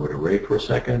back over to Ray for a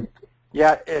second.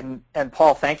 Yeah, and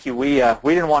Paul, thank you. We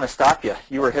didn't want to stop you.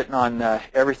 You were hitting on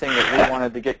everything that we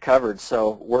wanted to get covered.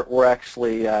 So we're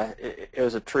actually it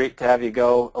was a treat to have you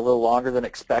go a little longer than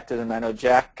expected. And I know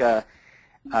Jack,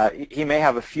 he may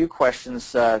have a few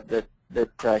questions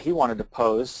that he wanted to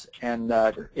pose. And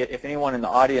if anyone in the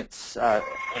audience,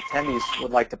 attendees,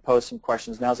 would like to pose some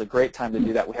questions, now's a great time to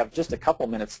do that. We have just a couple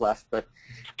minutes left. But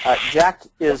Jack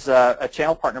is a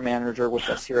channel partner manager with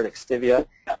us here at Extivia.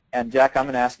 And Jack, I'm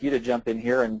going to ask you to jump in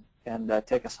here and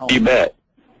take us home. You bet.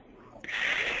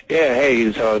 Yeah,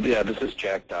 hey, so yeah, this is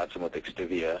Jack Dotson with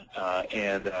Extivia.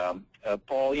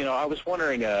 Paul, I was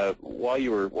wondering while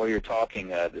you were talking,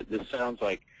 this sounds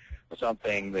like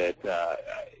something that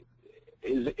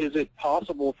is it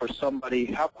possible for somebody?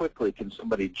 How quickly can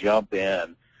somebody jump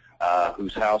in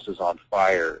whose house is on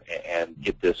fire and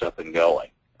get this up and going?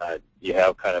 You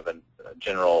have kind of a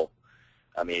general.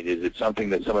 I mean, is it something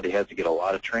that somebody has to get a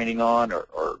lot of training on,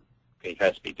 or can you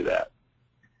kind of speak to that?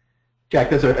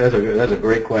 Jack, that's a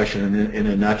great question. In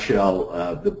a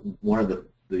nutshell, one of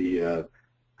the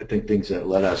I think things that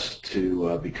led us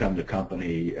to become the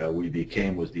company we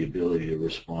became was the ability to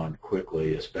respond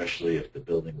quickly, especially if the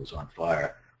building was on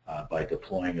fire, by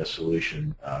deploying a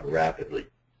solution rapidly,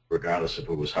 regardless if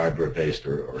it was hardware-based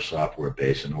or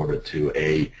software-based, in order to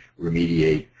A,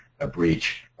 remediate a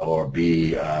breach, or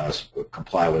B,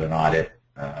 comply with an audit,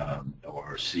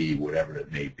 or C, whatever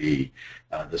it may be.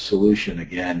 The solution,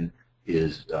 again,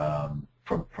 is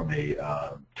from a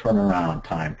turnaround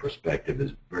time perspective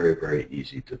is very, very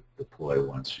easy to deploy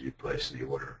once you place the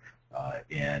order.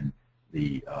 And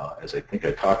as I think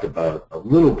I talked about a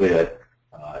little bit,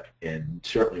 and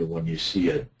certainly when you see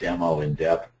a demo in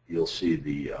depth, you'll see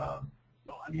the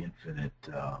infinite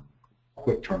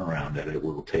quick turnaround that it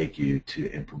will take you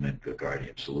to implement the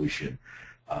Guardium solution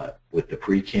with the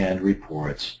pre-canned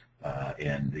reports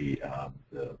and the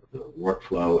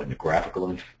workflow and the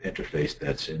graphical interface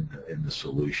that's in the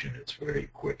solution. It's very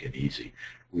quick and easy.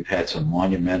 We've had some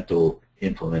monumental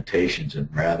implementations in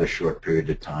a rather short period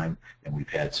of time, and we've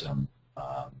had some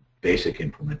basic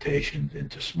implementations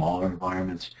into smaller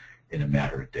environments in a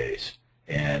matter of days.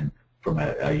 And from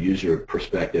a user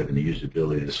perspective, and the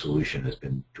usability of the solution has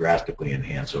been drastically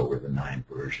enhanced over the 9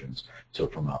 versions. So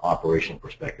from an operational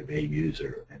perspective, a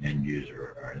user, an end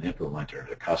user, or an implementer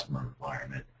in a customer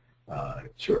environment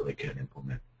certainly can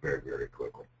implement very, very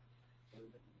quickly.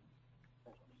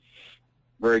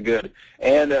 Very good.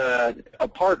 And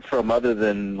apart from other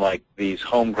than like these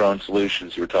homegrown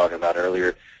solutions you were talking about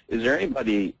earlier, is there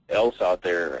anybody else out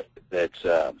there that's,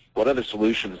 what other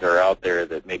solutions are out there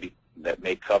that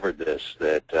may cover this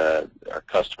that our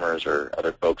customers or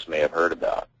other folks may have heard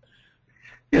about?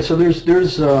 Yeah, so there's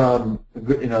it's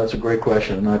a great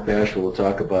question. I'm not bashful to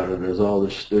talk about it.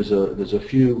 There's a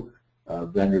few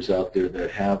vendors out there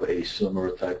that have a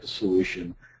similar type of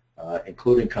solution,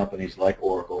 including companies like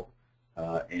Oracle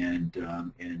and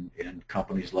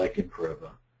companies like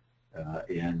Improva.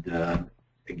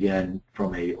 Again,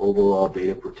 from a overall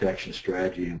data protection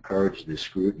strategy, encourage the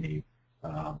scrutiny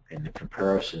and the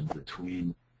comparison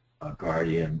between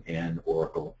Guardium and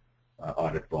Oracle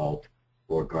Audit Vault,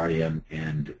 or Guardium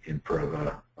and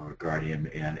Improva, or Guardium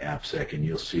and AppSec, and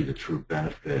you'll see the true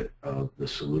benefit of the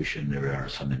solution. There are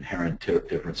some inherent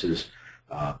differences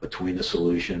between the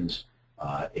solutions,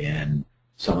 and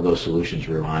some of those solutions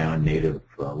rely on native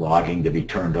logging to be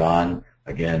turned on,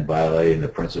 again, violating the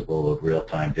principle of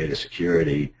real-time data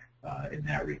security in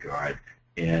that regard.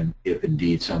 And if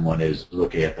indeed someone is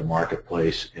looking at the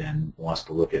marketplace and wants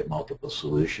to look at multiple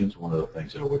solutions, one of the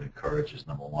things I would encourage is,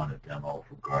 number 1, a demo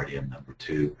from Guardium, number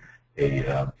 2, a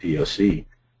POC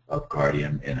of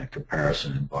Guardium in a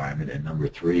comparison environment, and number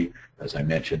 3, as I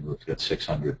mentioned, we've got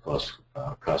 600 plus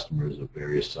customers of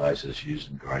various sizes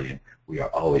using Guardium. We are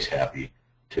always happy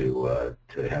to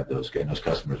have those, and those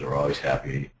customers are always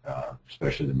happy,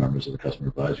 especially the members of the Customer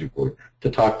Advisory Board, to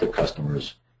talk to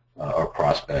customers or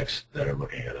prospects that are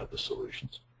looking at other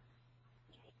solutions.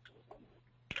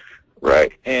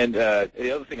 Right. And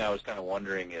the other thing I was kind of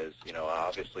wondering is,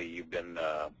 obviously you've been,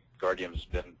 Guardium's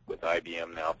been with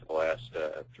IBM now for the last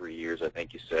 3 years, I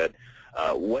think you said.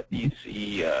 What do you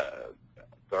see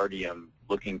Guardium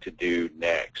looking to do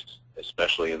next,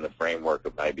 especially in the framework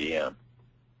of IBM?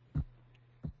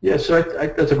 Yeah, so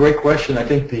that's a great question. I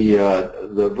think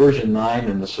the version 9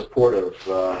 and the support of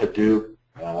Hadoop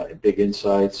and Big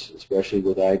Insights, especially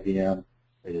with IBM,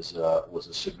 was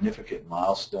a significant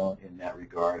milestone in that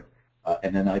regard.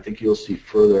 And then I think you'll see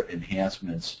further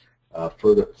enhancements,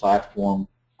 further platform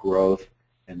growth,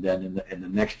 and then in the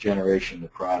next generation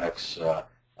of products,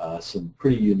 some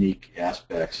pretty unique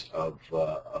aspects of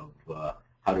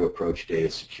how to approach data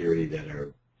security that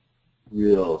are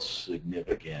real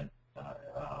significant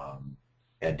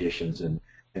additions.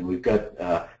 And we've got,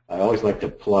 I always like to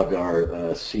plug our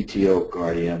CTO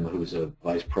Guardium, who's a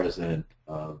vice president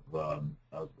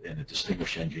and a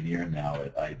distinguished engineer now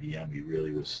at IBM. He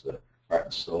really was the heart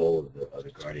and soul of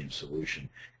the Guardium solution.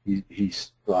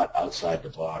 He's thought outside the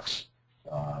box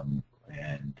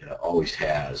and always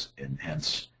has, and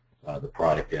hence the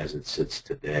product as it sits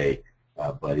today.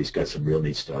 But he's got some real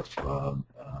neat stuff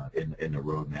in the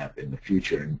roadmap in the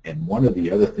future. And one of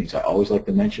the other things I always like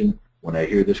to mention when I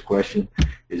hear this question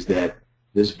is that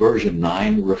this version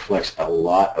 9 reflects a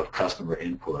lot of customer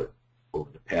input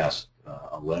over the past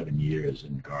 11 years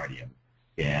in Guardium.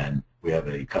 And we have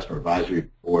a customer advisory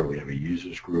board, we have a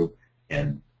users group,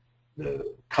 and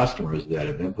the customers that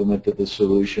have implemented the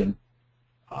solution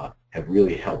have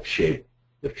really helped shape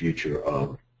the future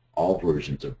of all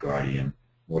versions of Guardium,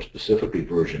 more specifically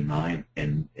version 9.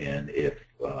 And if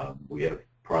we have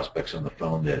prospects on the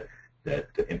phone that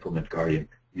implement Guardium,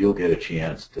 you'll get a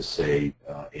chance to say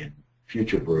in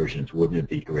future versions, wouldn't it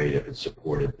be great if it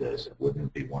supported this? Wouldn't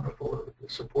it be wonderful if it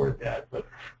supported that? But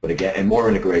again, and more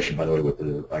integration, by the way, with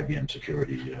the IBM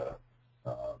security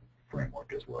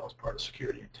framework as well as part of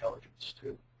security intelligence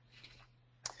too.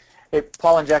 Hey,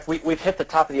 Paul and Jack, we've hit the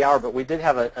top of the hour, but we did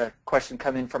have a question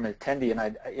come in from an attendee,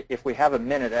 and if we have a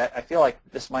minute, I feel like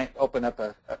this might open up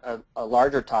a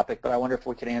larger topic, but I wonder if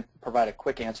we could provide a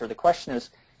quick answer. The question is,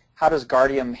 how does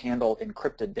Guardium handle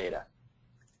encrypted data?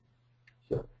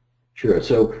 Sure.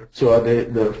 So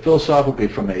the philosophically,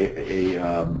 from a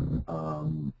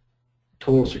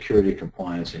total security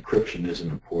compliance, encryption is an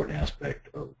important aspect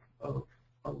of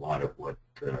a lot of what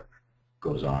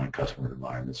goes on in customer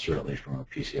environments, certainly from a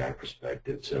PCI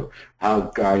perspective. So how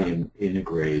Guardium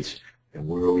integrates and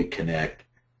where we connect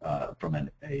from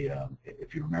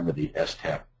if you remember the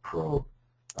STAP probe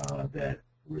that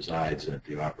resides at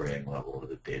the operating level of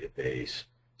the database.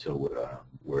 So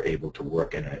we're able to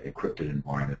work in an encrypted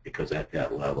environment because at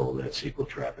that level, that SQL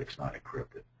traffic's not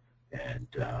encrypted,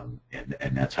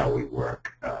 and that's how we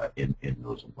work in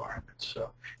those environments.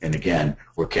 So, and again,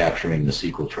 we're capturing the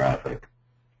SQL traffic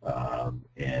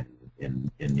in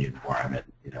the environment,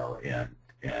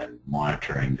 and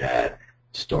monitoring that,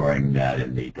 storing that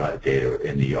in the data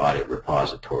in the audit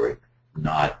repository,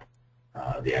 not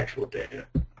the actual data.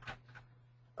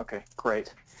 Okay,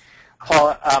 great.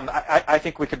 Paul, I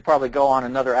think we could probably go on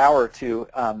another hour or two,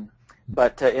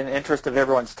 but in the interest of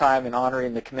everyone's time and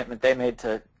honoring the commitment they made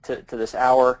to this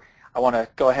hour, I want to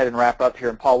go ahead and wrap up here.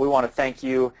 And Paul, we want to thank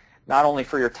you not only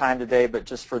for your time today, but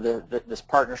just for this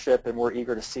partnership, and we're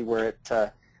eager to see where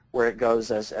it goes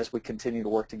as we continue to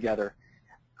work together.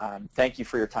 Thank you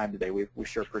for your time today. We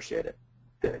sure appreciate it.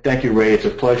 Thank you, Ray. It's a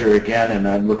pleasure again, and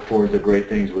I look forward to great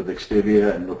things with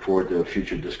Extivia and look forward to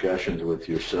future discussions with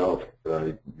yourself,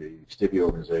 the Extivia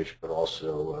organization, but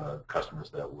also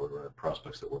customers that were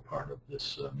prospects that were part of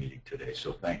this meeting today.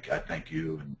 So I thank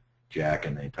you and Jack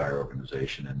and the entire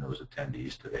organization and those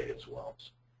attendees today as well.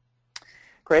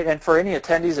 Great, and for any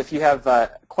attendees, if you have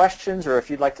questions or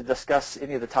if you'd like to discuss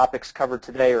any of the topics covered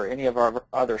today or any of our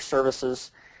other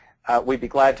services, we'd be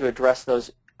glad to address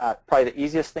those. Probably the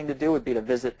easiest thing to do would be to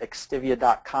visit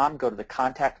extivia.com, go to the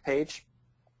contact page.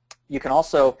 You can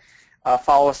also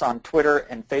follow us on Twitter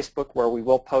and Facebook, where we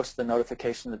will post the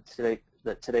notification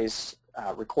that today's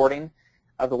recording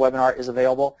of the webinar is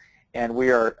available. And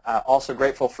we are also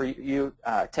grateful for you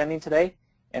attending today,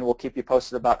 and we'll keep you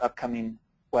posted about upcoming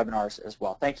webinars as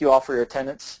well. Thank you all for your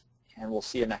attendance, and we'll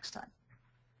see you next time.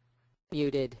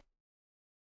 Muted.